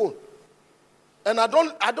pick your phone. And I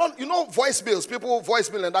don't, you know, voicemails, people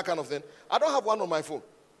voicemail and that kind of thing. I don't have one on my phone.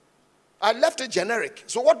 I left it generic.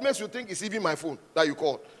 So what makes you think it's even my phone that you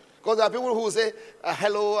called? Because there are people who say,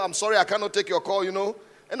 hello, I'm sorry, I cannot take your call, you know.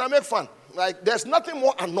 And I make fun. Like, there's nothing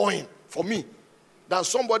more annoying for me than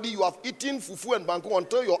somebody you have eaten fufu and banku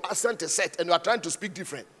until your accent is set and you are trying to speak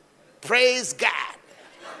different. Praise God.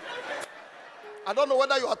 I don't know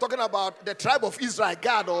whether you are talking about the tribe of Israel,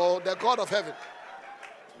 God, or the God of heaven.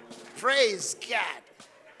 Praise God.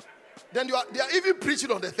 Then they are even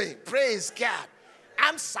preaching on the thing. Praise God.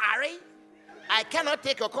 I'm sorry. I cannot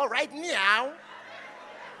take your call right now.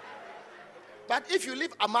 But if you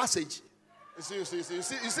leave a message, you see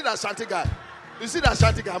that Shanti guy. You see that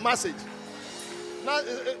Shanti guy, message. Now,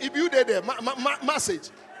 if you did there, message.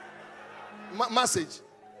 Message.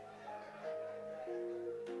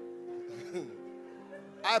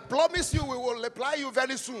 I promise you we will reply you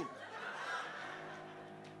very soon.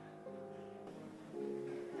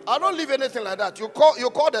 I don't leave anything like that. You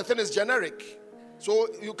call the thing is generic. So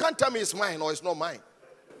you can't tell me it's mine or it's not mine.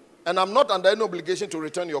 And I'm not under any obligation to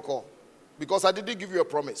return your call. Because I didn't give you a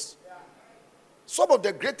promise. Some of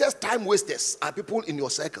the greatest time wasters are people in your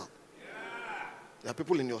circle. There are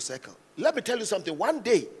people in your circle. Let me tell you something. One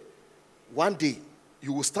day,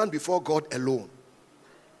 you will stand before God alone.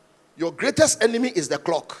 Your greatest enemy is the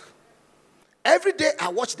clock. Every day I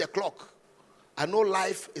watch the clock. I know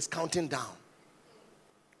life is counting down.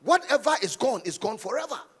 Whatever is gone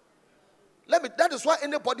forever. That is why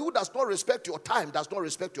anybody who does not respect your time does not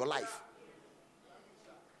respect your life.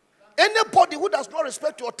 Anybody who does not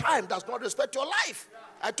respect your time does not respect your life.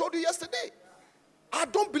 I told you yesterday. I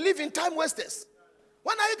don't believe in time wasters.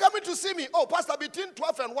 When are you coming to see me? Oh, Pastor, between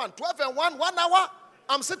 12 and 1. 12 and 1 hour.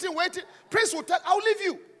 I'm sitting waiting. Prince will tell, I'll leave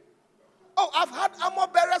you. Oh, I've had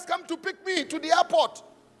armor bearers come to pick me to the airport.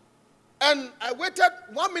 And I waited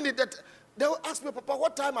 1 minute. They will ask me, Papa,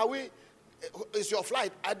 what time is your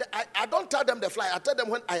flight? I don't tell them the flight. I tell them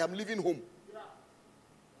when I am leaving home.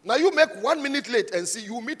 Now you make 1 minute late and see,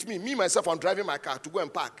 you meet me. Me, myself, I'm driving my car to go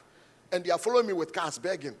and park. And they are following me with cars,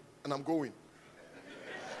 begging. And I'm going.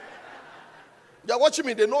 They are watching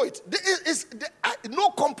me. They know it. No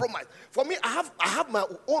compromise. For me, I have my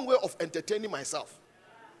own way of entertaining myself.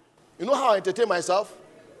 You know how I entertain myself?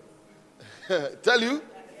 Tell you?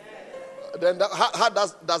 Then how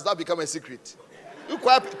does that become a secret? You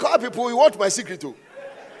call people, you want my secret too.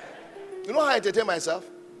 You know how I entertain myself?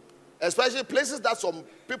 Especially places that some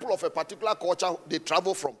people of a particular culture, they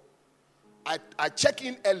travel from. I check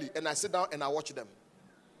in early and I sit down and I watch them.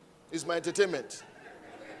 It's my entertainment.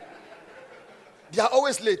 They are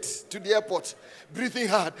always late to the airport, breathing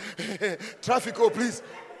hard. Traffic, oh please.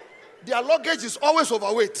 Their luggage is always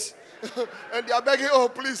overweight. And they are begging, oh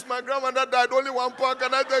please, my grandmother died, only 1 pound,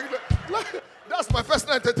 can I take that? That's my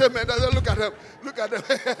personal entertainment. I said, look at them.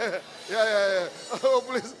 Yeah. Oh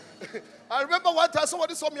please. I remember one time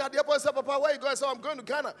somebody saw me at the airport and said, Papa, where are you going? I said, I'm going to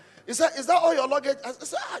Ghana. He said, is that all your luggage? I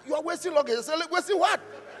said, you are wasting luggage. I said, wasting what?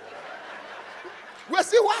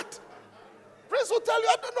 Wasting what? Prince will tell you,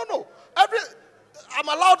 no. I'm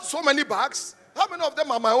allowed so many bags. How many of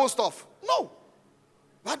them are my own stuff? No.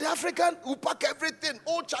 But the African who pack everything.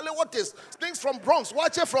 Oh, Charlie, what is? Things from Bronx.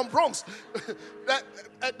 Watch it from Bronx.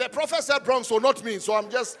 The prophet said Bronx, so not me. So I'm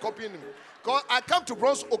just copying him. Because I come to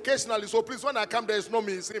Bronx occasionally. So please, when I come there, it's not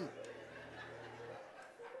me, it's him.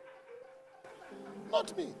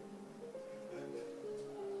 Not me.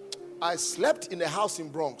 I slept in a house in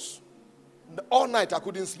Bronx. All night I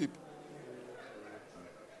couldn't sleep.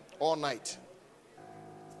 All night.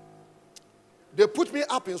 They put me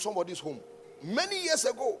up in somebody's home many years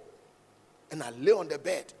ago. And I lay on the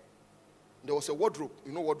bed. There was a wardrobe.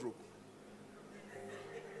 You know wardrobe?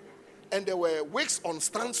 And there were wigs on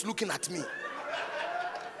stands looking at me.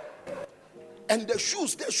 And the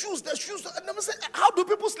shoes. And I said, how do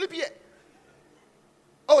people sleep here?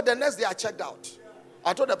 Oh, the next day I checked out.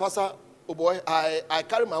 I told the pastor, oh boy, I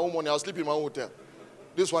carry my own money. I'll sleep in my own hotel.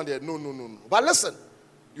 This one there, no. But listen,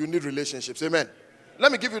 you need relationships. Amen.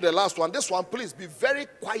 Let me give you the last one. This one, please be very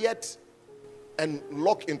quiet and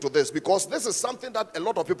lock into this, because this is something that a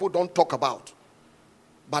lot of people don't talk about.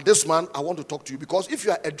 But this man, I want to talk to you, because if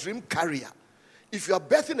you are a dream carrier, if you are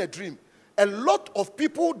birthing a dream, a lot of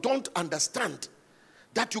people don't understand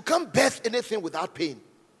that you can't birth anything without pain.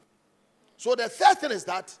 So the third thing is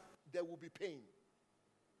that there will be pain.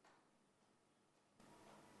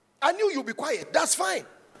 I knew you'll be quiet. That's fine.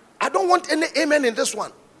 I don't want any amen in this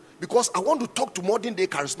one, because I want to talk to modern day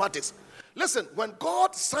charismatics. Listen, when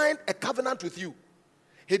God signed a covenant with you,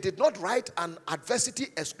 he did not write an adversity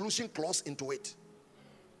exclusion clause into it.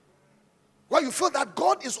 Well, you feel that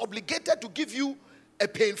God is obligated to give you a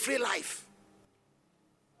pain-free life.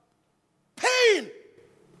 Pain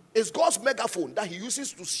is God's megaphone that he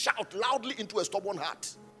uses to shout loudly into a stubborn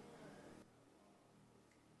heart.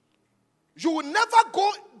 You will never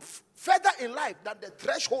go further in life than the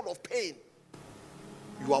threshold of pain.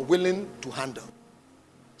 you are willing to handle.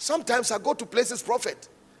 Sometimes I go to places, prophet,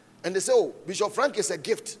 and they say, oh, Bishop Frank is a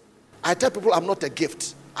gift. I tell people I'm not a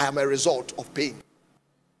gift. I am a result of pain.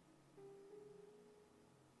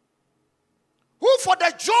 Who for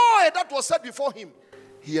the joy that was set before him,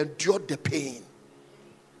 he endured the pain.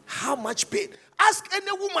 How much pain? Ask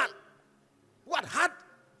any woman who had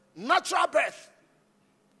natural birth.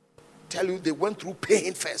 Tell you they went through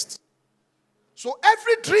pain first. So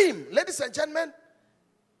every dream, ladies and gentlemen,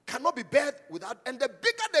 cannot be birthed without. And the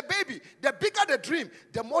bigger the baby, the bigger the dream,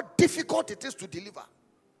 the more difficult it is to deliver.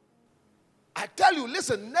 I tell you,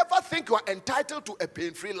 listen, never think you are entitled to a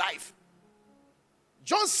pain-free life.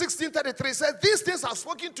 John 16:33 says, these things I've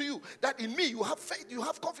spoken to you, that in me you have faith, you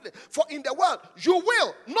have confidence. For in the world, you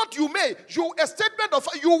will, not you may, a statement of,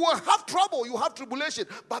 you will have trouble, you have tribulation,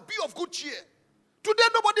 but be of good cheer. Today,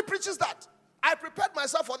 nobody preaches that. I prepared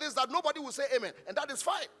myself for this, that nobody will say amen, and that is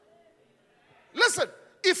fine. Listen,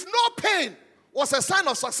 if no pain was a sign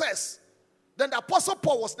of success, then the Apostle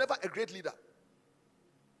Paul was never a great leader.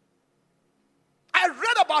 I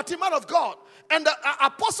read about him, man of God, and the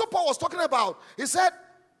Apostle Paul was talking about, he said,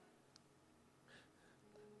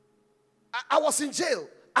 I was in jail,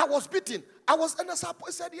 I was beaten, and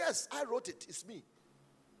he said, yes, I wrote it, it's me.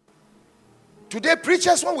 Today,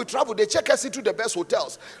 preachers, when we travel, they check us into the best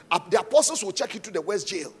hotels. The apostles will check into the West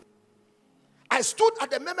Jail. I stood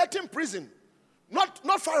at the Mamertine prison,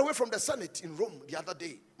 not far away from the Senate in Rome the other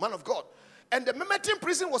day, man of God. And the Mamertine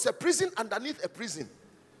prison was a prison underneath a prison.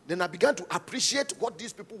 Then I began to appreciate what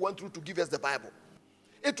these people went through to give us the Bible.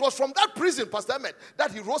 It was from that prison, Pastor Ahmed,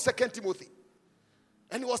 that he wrote 2 Timothy.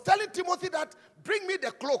 And he was telling Timothy that, bring me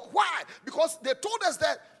the cloak. Why? Because they told us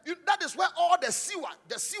that that is where all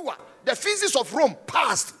the feces of Rome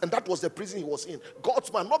passed. And that was the prison he was in.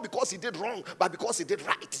 God's man, not because he did wrong, but because he did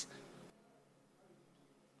right. He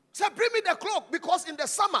said, bring me the cloak, because in the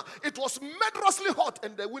summer it was murderously hot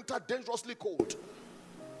and the winter dangerously cold.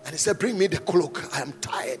 And he said, bring me the cloak, I am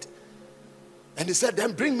tired. And he said,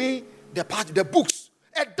 then bring me the books.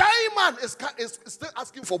 A dying man is still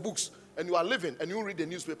asking for books, and you are living and you read the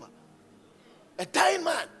newspaper. A dying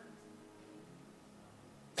man.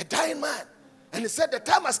 A dying man. And he said, the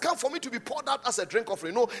time has come for me to be poured out as a drink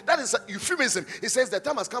offering. No, that is a euphemism. He says, the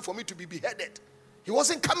time has come for me to be beheaded. He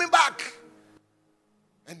wasn't coming back.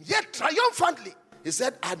 And yet, triumphantly, he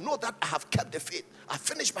said, I know that I have kept the faith. I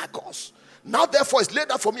finished my course. Now, therefore, is laid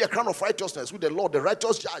out for me a crown of righteousness, which the Lord, the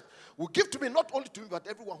righteous judge, will give to me, not only to me, but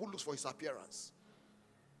everyone who looks for his appearance.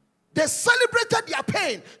 They celebrated their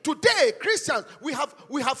pain. Today, Christians, we have.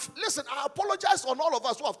 Listen, I apologize on all of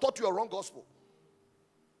us who have taught you a wrong gospel.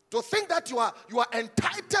 To think that you are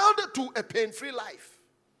entitled to a pain-free life.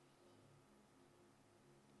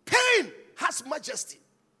 Pain has majesty.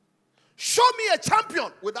 Show me a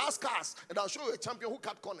champion without scars, and I'll show you a champion who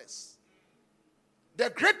cut corners. The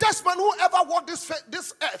greatest man who ever walked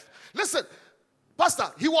this earth. Listen,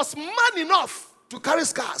 Pastor, he was man enough to carry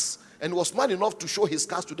scars, and was man enough to show his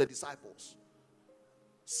scars to the disciples.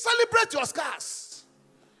 Celebrate your scars,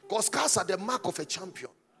 because scars are the mark of a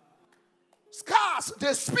champion. Scars,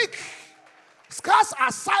 they speak. Scars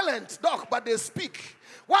are silent, dog, but they speak.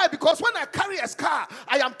 Why? Because when I carry a scar,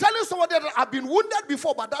 I am telling somebody that I've been wounded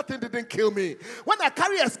before, but that thing didn't kill me. When I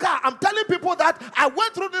carry a scar, I'm telling people that I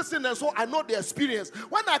went through this thing, and so I know the experience.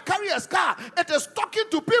 When I carry a scar, it is talking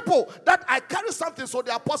to people that I carry something. So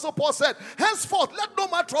the Apostle Paul said, henceforth, let no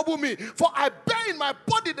man trouble me, for I bear in my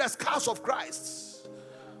body the scars of Christ.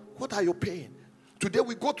 What are your pain? Today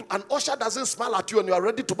we go to an usher doesn't smile at you and you are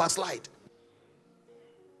ready to backslide.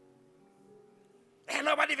 And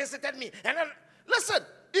nobody visited me. And then, listen,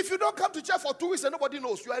 if you don't come to church for 2 weeks and nobody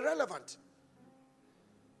knows, you are irrelevant.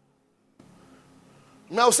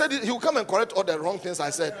 Now said he will come and correct all the wrong things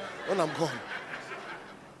I said when I'm gone.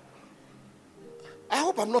 I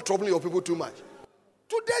hope I'm not troubling your people too much.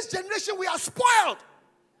 Today's generation, we are spoiled.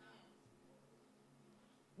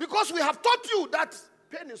 Because we have taught you that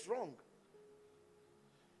pain is wrong.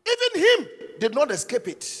 Even him did not escape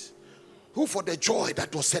it. Who for the joy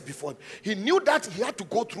that was set before him. He knew that he had to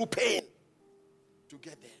go through pain to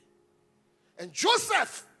get there. And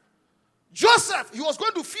Joseph, he was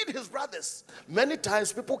going to feed his brothers. Many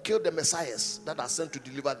times people kill the messiahs that are sent to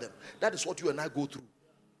deliver them. That is what you and I go through.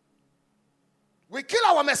 We kill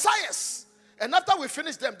our messiahs. And after we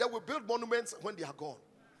finish them, then we build monuments when they are gone.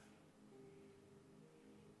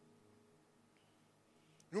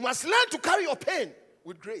 You must learn to carry your pain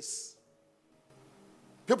with grace.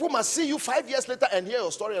 People must see you 5 years later and hear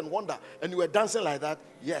your story and wonder, and you were dancing like that.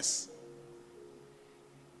 Yes.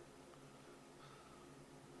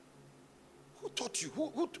 Who taught you?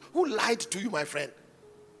 Who lied to you, my friend?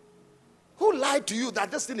 Who lied to you that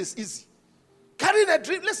this thing is easy? Carrying a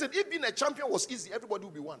dream. Listen, if being a champion was easy, everybody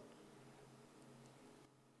would be one.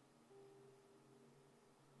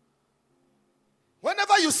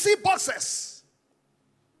 Whenever you see boxers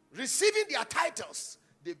receiving their titles,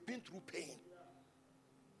 they've been through pain.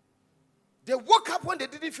 They woke up when they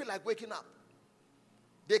didn't feel like waking up.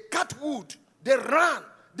 They cut wood. They ran.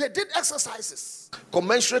 They did exercises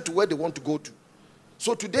commensurate to where they want to go to.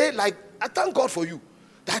 So today, like, I thank God for you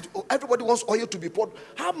that everybody wants oil to be poured.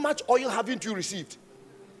 How much oil haven't you received?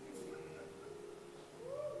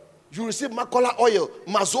 You received Makola oil,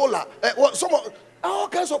 Mazola, all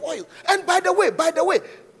kinds of oil. And by the way,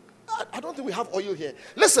 I don't think we have oil here.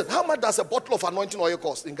 Listen, how much does a bottle of anointing oil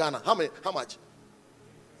cost in Ghana? How much?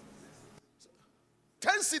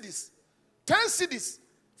 10 cedis. 10 cedis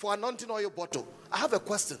for anointing oil bottle. I have a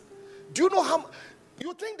question. Do you know how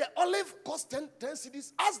you think the olive cost 10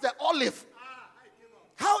 cedis? Ask the olive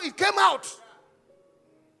how it came out.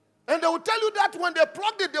 And they will tell you that when they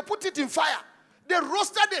plugged it, they put it in fire. They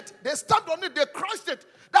roasted it. They stamped on it. They crushed it.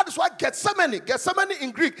 That is why Gethsemane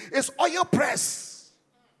in Greek is oil press.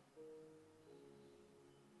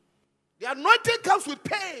 The anointing comes with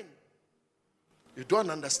pain. You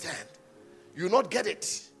don't understand. You will not get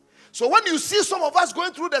it. So when you see some of us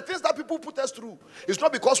going through the things that people put us through, it's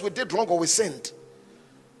not because we did wrong or we sinned.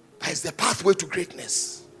 But it's the pathway to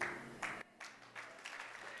greatness.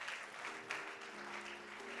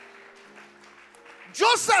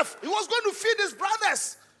 Joseph, he was going to feed his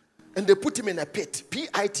brothers. And they put him in a pit.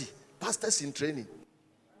 P-I-T. Pastors in training.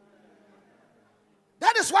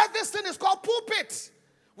 That is why this thing is called pulpit.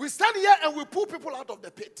 We stand here and we pull people out of the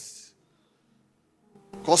pit.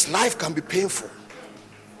 Because life can be painful.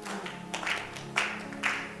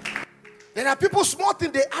 There are people, small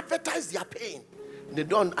things, they advertise their pain. And they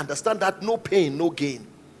don't understand that no pain, no gain.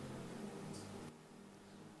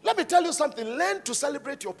 Let me tell you something. Learn to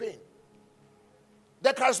celebrate your pain. The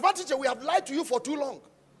charismatic church, we have lied to you for too long.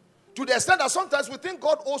 To the extent that sometimes we think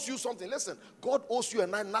God owes you something. Listen, God owes you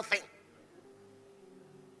and I nothing.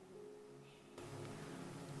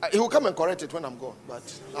 He will come and correct it when I'm gone. But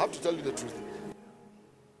I have to tell you the truth.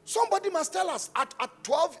 Somebody must tell us. At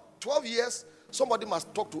 12 years, somebody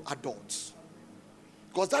must talk to adults.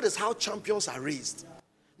 Because that is how champions are raised.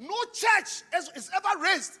 No church is ever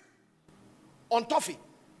raised on toffee.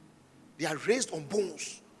 They are raised on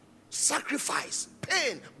bones. Sacrifice,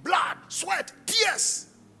 pain, blood, sweat, tears.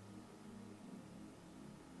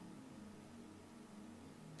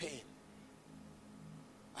 Pain.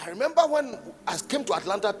 I remember when I came to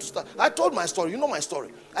Atlanta to start. I told my story. You know my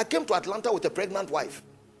story. I came to Atlanta with a pregnant wife.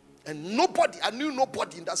 And I knew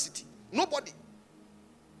nobody in that city. Nobody.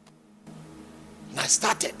 And I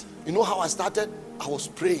started. You know how I started? I was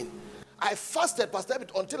praying. I fasted, Pastor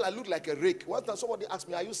David, until I looked like a rake. One time somebody asked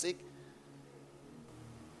me, "Are you sick?"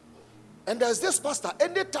 And there's this pastor.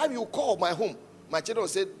 Anytime you call my home, my children will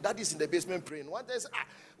say, "Daddy's in the basement praying." One day I said,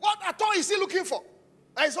 "What at all is he looking for?"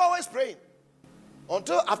 And he's always praying.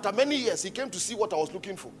 Until after many years, he came to see what I was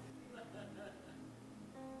looking for.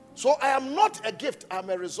 So I am not a gift, I am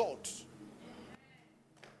a result.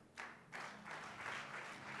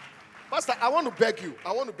 Pastor, I want to beg you.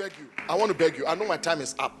 I know my time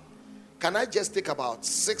is up. Can I just take about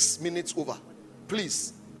 6 minutes over?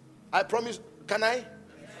 Please. I promise. Can I?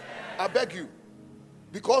 I beg you.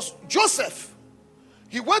 Because Joseph,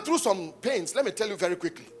 he went through some pains. Let me tell you very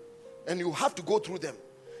quickly. And you have to go through them.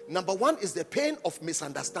 Number one is the pain of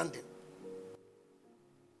misunderstanding.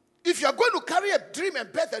 If you are going to carry a dream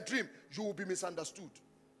and birth a dream, you will be misunderstood.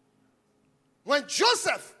 When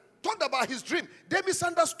Joseph talked about his dream, they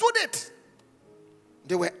misunderstood it.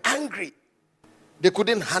 They were angry. They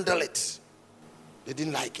couldn't handle it. They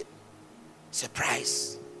didn't like it.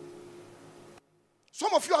 Surprise.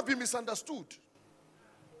 Some of you have been misunderstood.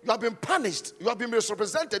 You have been punished. You have been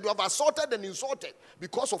misrepresented. You have assaulted and insulted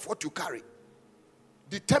because of what you carry.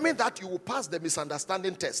 Determine that you will pass the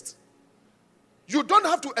misunderstanding test. You don't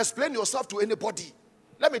have to explain yourself to anybody.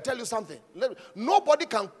 Let me tell you something. Nobody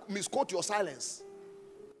can misquote your silence.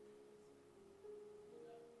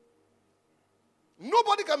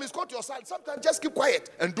 Nobody can misquote your silence. Sometimes just keep quiet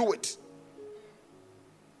and do it.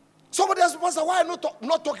 Somebody else was, "Why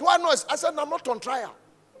not talking? Why not?" I said, "I'm not on trial.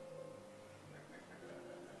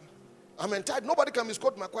 I'm entitled. Nobody can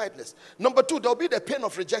misquote my quietness." Number two, there'll be the pain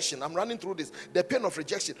of rejection. I'm running through this. The pain of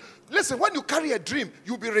rejection. Listen, when you carry a dream,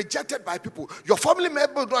 you'll be rejected by people. Your family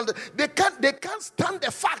members, they can't stand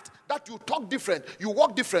the fact that you talk different, you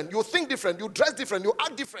walk different, you think different, you dress different, you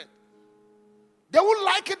act different. They won't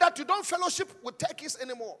like it that you don't fellowship with turkeys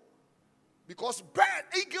anymore. Because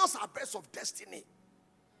eagles are birds of destiny.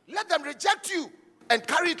 Let them reject you and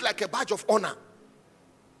carry it like a badge of honor.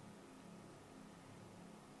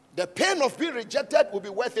 The pain of being rejected will be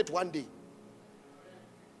worth it one day.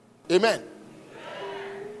 Amen.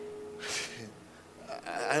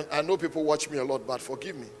 I know people watch me a lot, but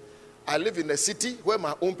forgive me. I live in a city where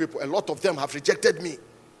my own people, a lot of them have rejected me.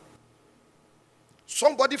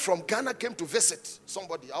 Somebody from Ghana came to visit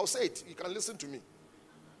somebody. I'll say it. You can listen to me.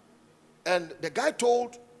 And the guy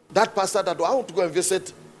told that pastor that, I want to go and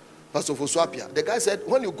visit Pastor Foswapia. The guy said,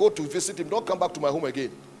 when you go to visit him, don't come back to my home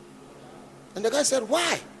again. And the guy said,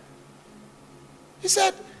 why? He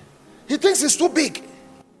said, he thinks it's too big.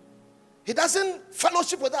 He doesn't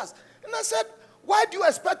fellowship with us. And I said, why do you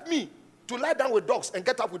expect me to lie down with dogs and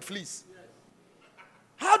get up with fleas?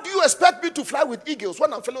 How do you expect me to fly with eagles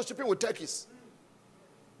when I'm fellowshipping with turkeys?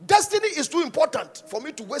 Destiny is too important for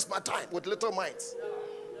me to waste my time with little minds.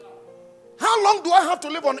 How long do I have to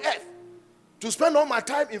live on earth to spend all my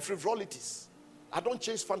time in frivolities? I don't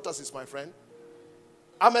chase fantasies, my friend.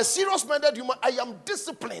 I'm a serious-minded human. I am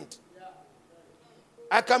disciplined.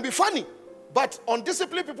 I can be funny, but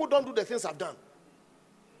undisciplined people don't do the things I've done.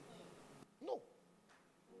 No.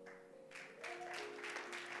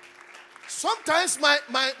 Sometimes my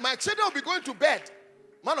children will be going to bed,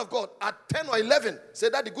 man of God, at 10 or 11, say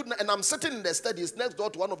that the good night, and I'm sitting in the study. It's next door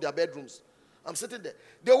to one of their bedrooms. I'm sitting there.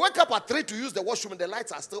 They wake up at 3 to use the washroom and the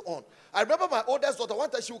lights are still on. I remember my oldest daughter, one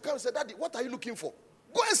time she would come and say, Daddy, what are you looking for?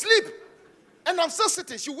 Go and sleep. And I'm still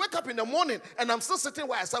sitting. She wake up in the morning and I'm still sitting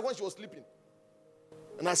where I sat when she was sleeping.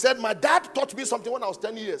 And I said, my dad taught me something when I was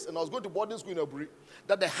 10 years and I was going to boarding school in Aburi,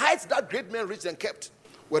 that the heights that great men reached and kept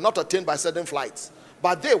were not attained by certain flights.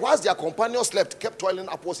 But they, whilst their companions slept, kept toiling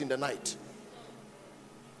upwards in the night.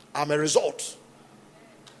 I'm a result.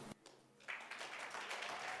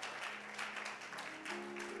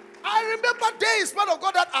 I remember days, man of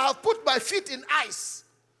God, that I have put my feet in ice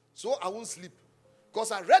so I won't sleep.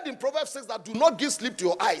 Because I read in Proverbs 6 that do not give sleep to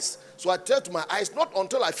your eyes. So I tell to my eyes, not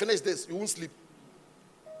until I finish this, you won't sleep.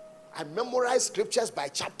 I memorize scriptures by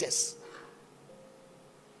chapters.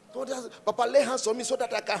 Papa, lay hands on me so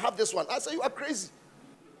that I can have this one. I say, you are crazy.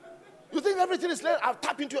 You think everything is laid? I'll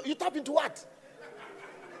tap into you. Tap into what?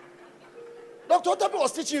 Dr. Otapi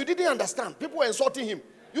was teaching you, didn't understand. People were insulting him.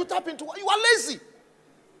 You tap into what? You are lazy.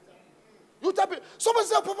 You tap it. Someone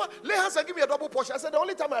said, Papa, lay hands and give me a double portion. I said, the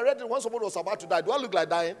only time I read it when someone was about to die, do I look like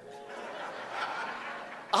dying?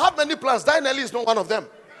 I have many plans. Dying early is not one of them.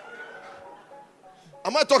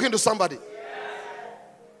 Am I talking to somebody?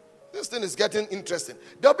 This thing is getting interesting.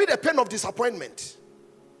 There'll be the pain of disappointment.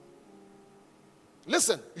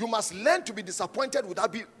 Listen, you must learn to be disappointed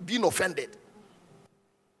without being offended.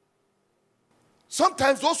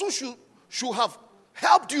 Sometimes those who should have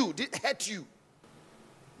helped you did hurt you.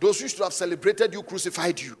 Those who should have celebrated you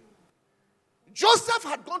crucified you. Joseph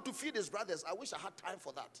had gone to feed his brothers. I wish I had time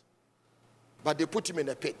for that. But they put him in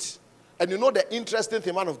a pit. And you know the interesting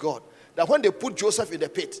thing, man of God, that when they put Joseph in the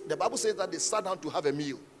pit, the Bible says that they sat down to have a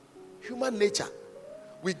meal. Human nature.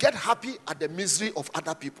 We get happy at the misery of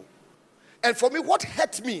other people. And for me, what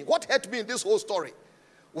hurt me in this whole story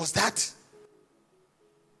was that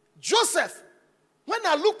Joseph, when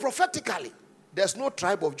I look prophetically, there's no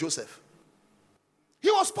tribe of Joseph. He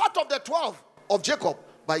was part of the 12 of Jacob,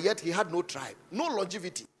 but yet he had no tribe, no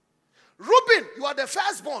longevity. Reuben, you are the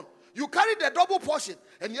firstborn. You carried the double portion,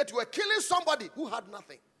 and yet you were killing somebody who had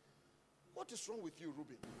nothing. What is wrong with you,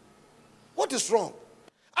 Reuben? What is wrong?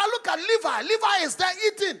 I look at Levi. Levi is there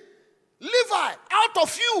eating. Levi, out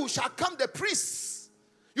of you shall come the priests.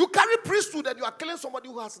 You carry priesthood and you are killing somebody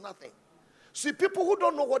who has nothing. See, people who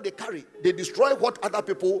don't know what they carry, they destroy what other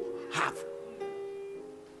people have.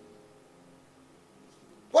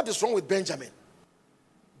 What is wrong with Benjamin?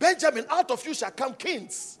 Benjamin, out of you shall come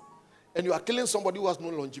kings. And you are killing somebody who has no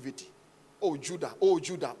longevity. Oh, Judah, oh,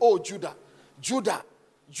 Judah, oh, Judah. Judah,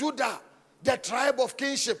 Judah, the tribe of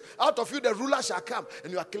kingship. Out of you the ruler shall come.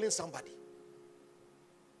 And you are killing somebody.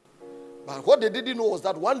 But what they didn't know was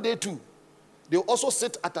that one day too, they will also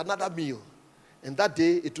sit at another meal. And that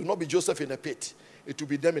day, it will not be Joseph in the pit. It will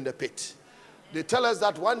be them in the pit. They tell us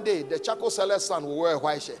that one day, the charcoal seller's son will wear a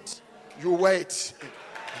white shirt. You wait.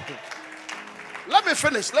 Let me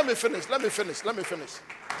finish.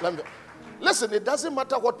 Listen, it doesn't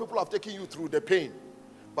matter what people have taken you through, the pain,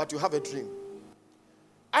 but you have a dream.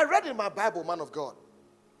 I read in my Bible, man of God,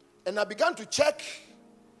 and I began to check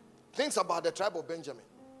things about the tribe of Benjamin.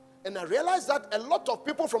 And I realized that a lot of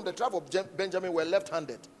people from the tribe of Benjamin were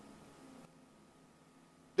left-handed.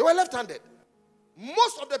 They were left-handed.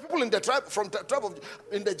 Most of the people in the tribe, from the tribe of,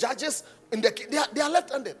 in the judges, they are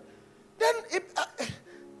left-handed. Then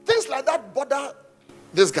things like that bother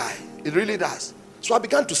this guy. It really does. So I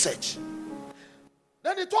began to search.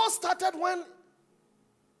 Then it all started when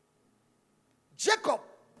Jacob,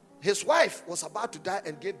 his wife, was about to die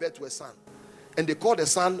and gave birth to a son. And they called the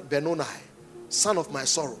son Benoni, son of my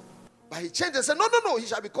sorrow. But he changed and said, no, he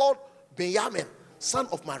shall be called Benjamin, son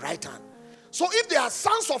of my right hand. So if they are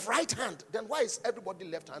sons of right hand, then why is everybody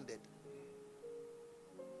left-handed?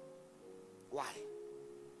 Why?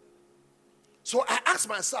 So I asked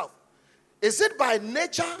myself, is it by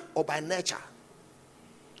nature or by nature?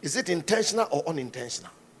 Is it intentional or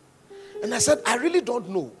unintentional? And I said, I really don't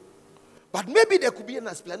know. But maybe there could be an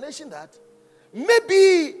explanation that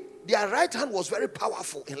maybe their right hand was very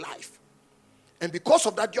powerful in life. And because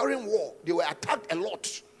of that, during war, they were attacked a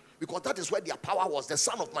lot. Because that is where their power was, the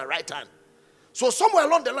son of my right hand. So somewhere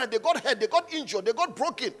along the line, they got hurt, they got injured, they got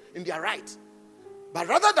broken in their right. But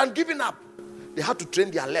rather than giving up, they had to train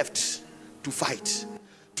their left to fight.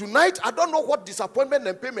 Tonight, I don't know what disappointment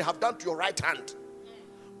and pain may have done to your right hand.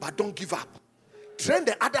 But don't give up. Train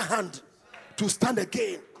the other hand to stand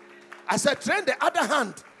again. I said, train the other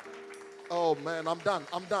hand. Oh man, I'm done.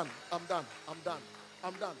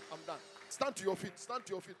 Stand to your feet.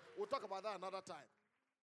 We'll talk about that another time.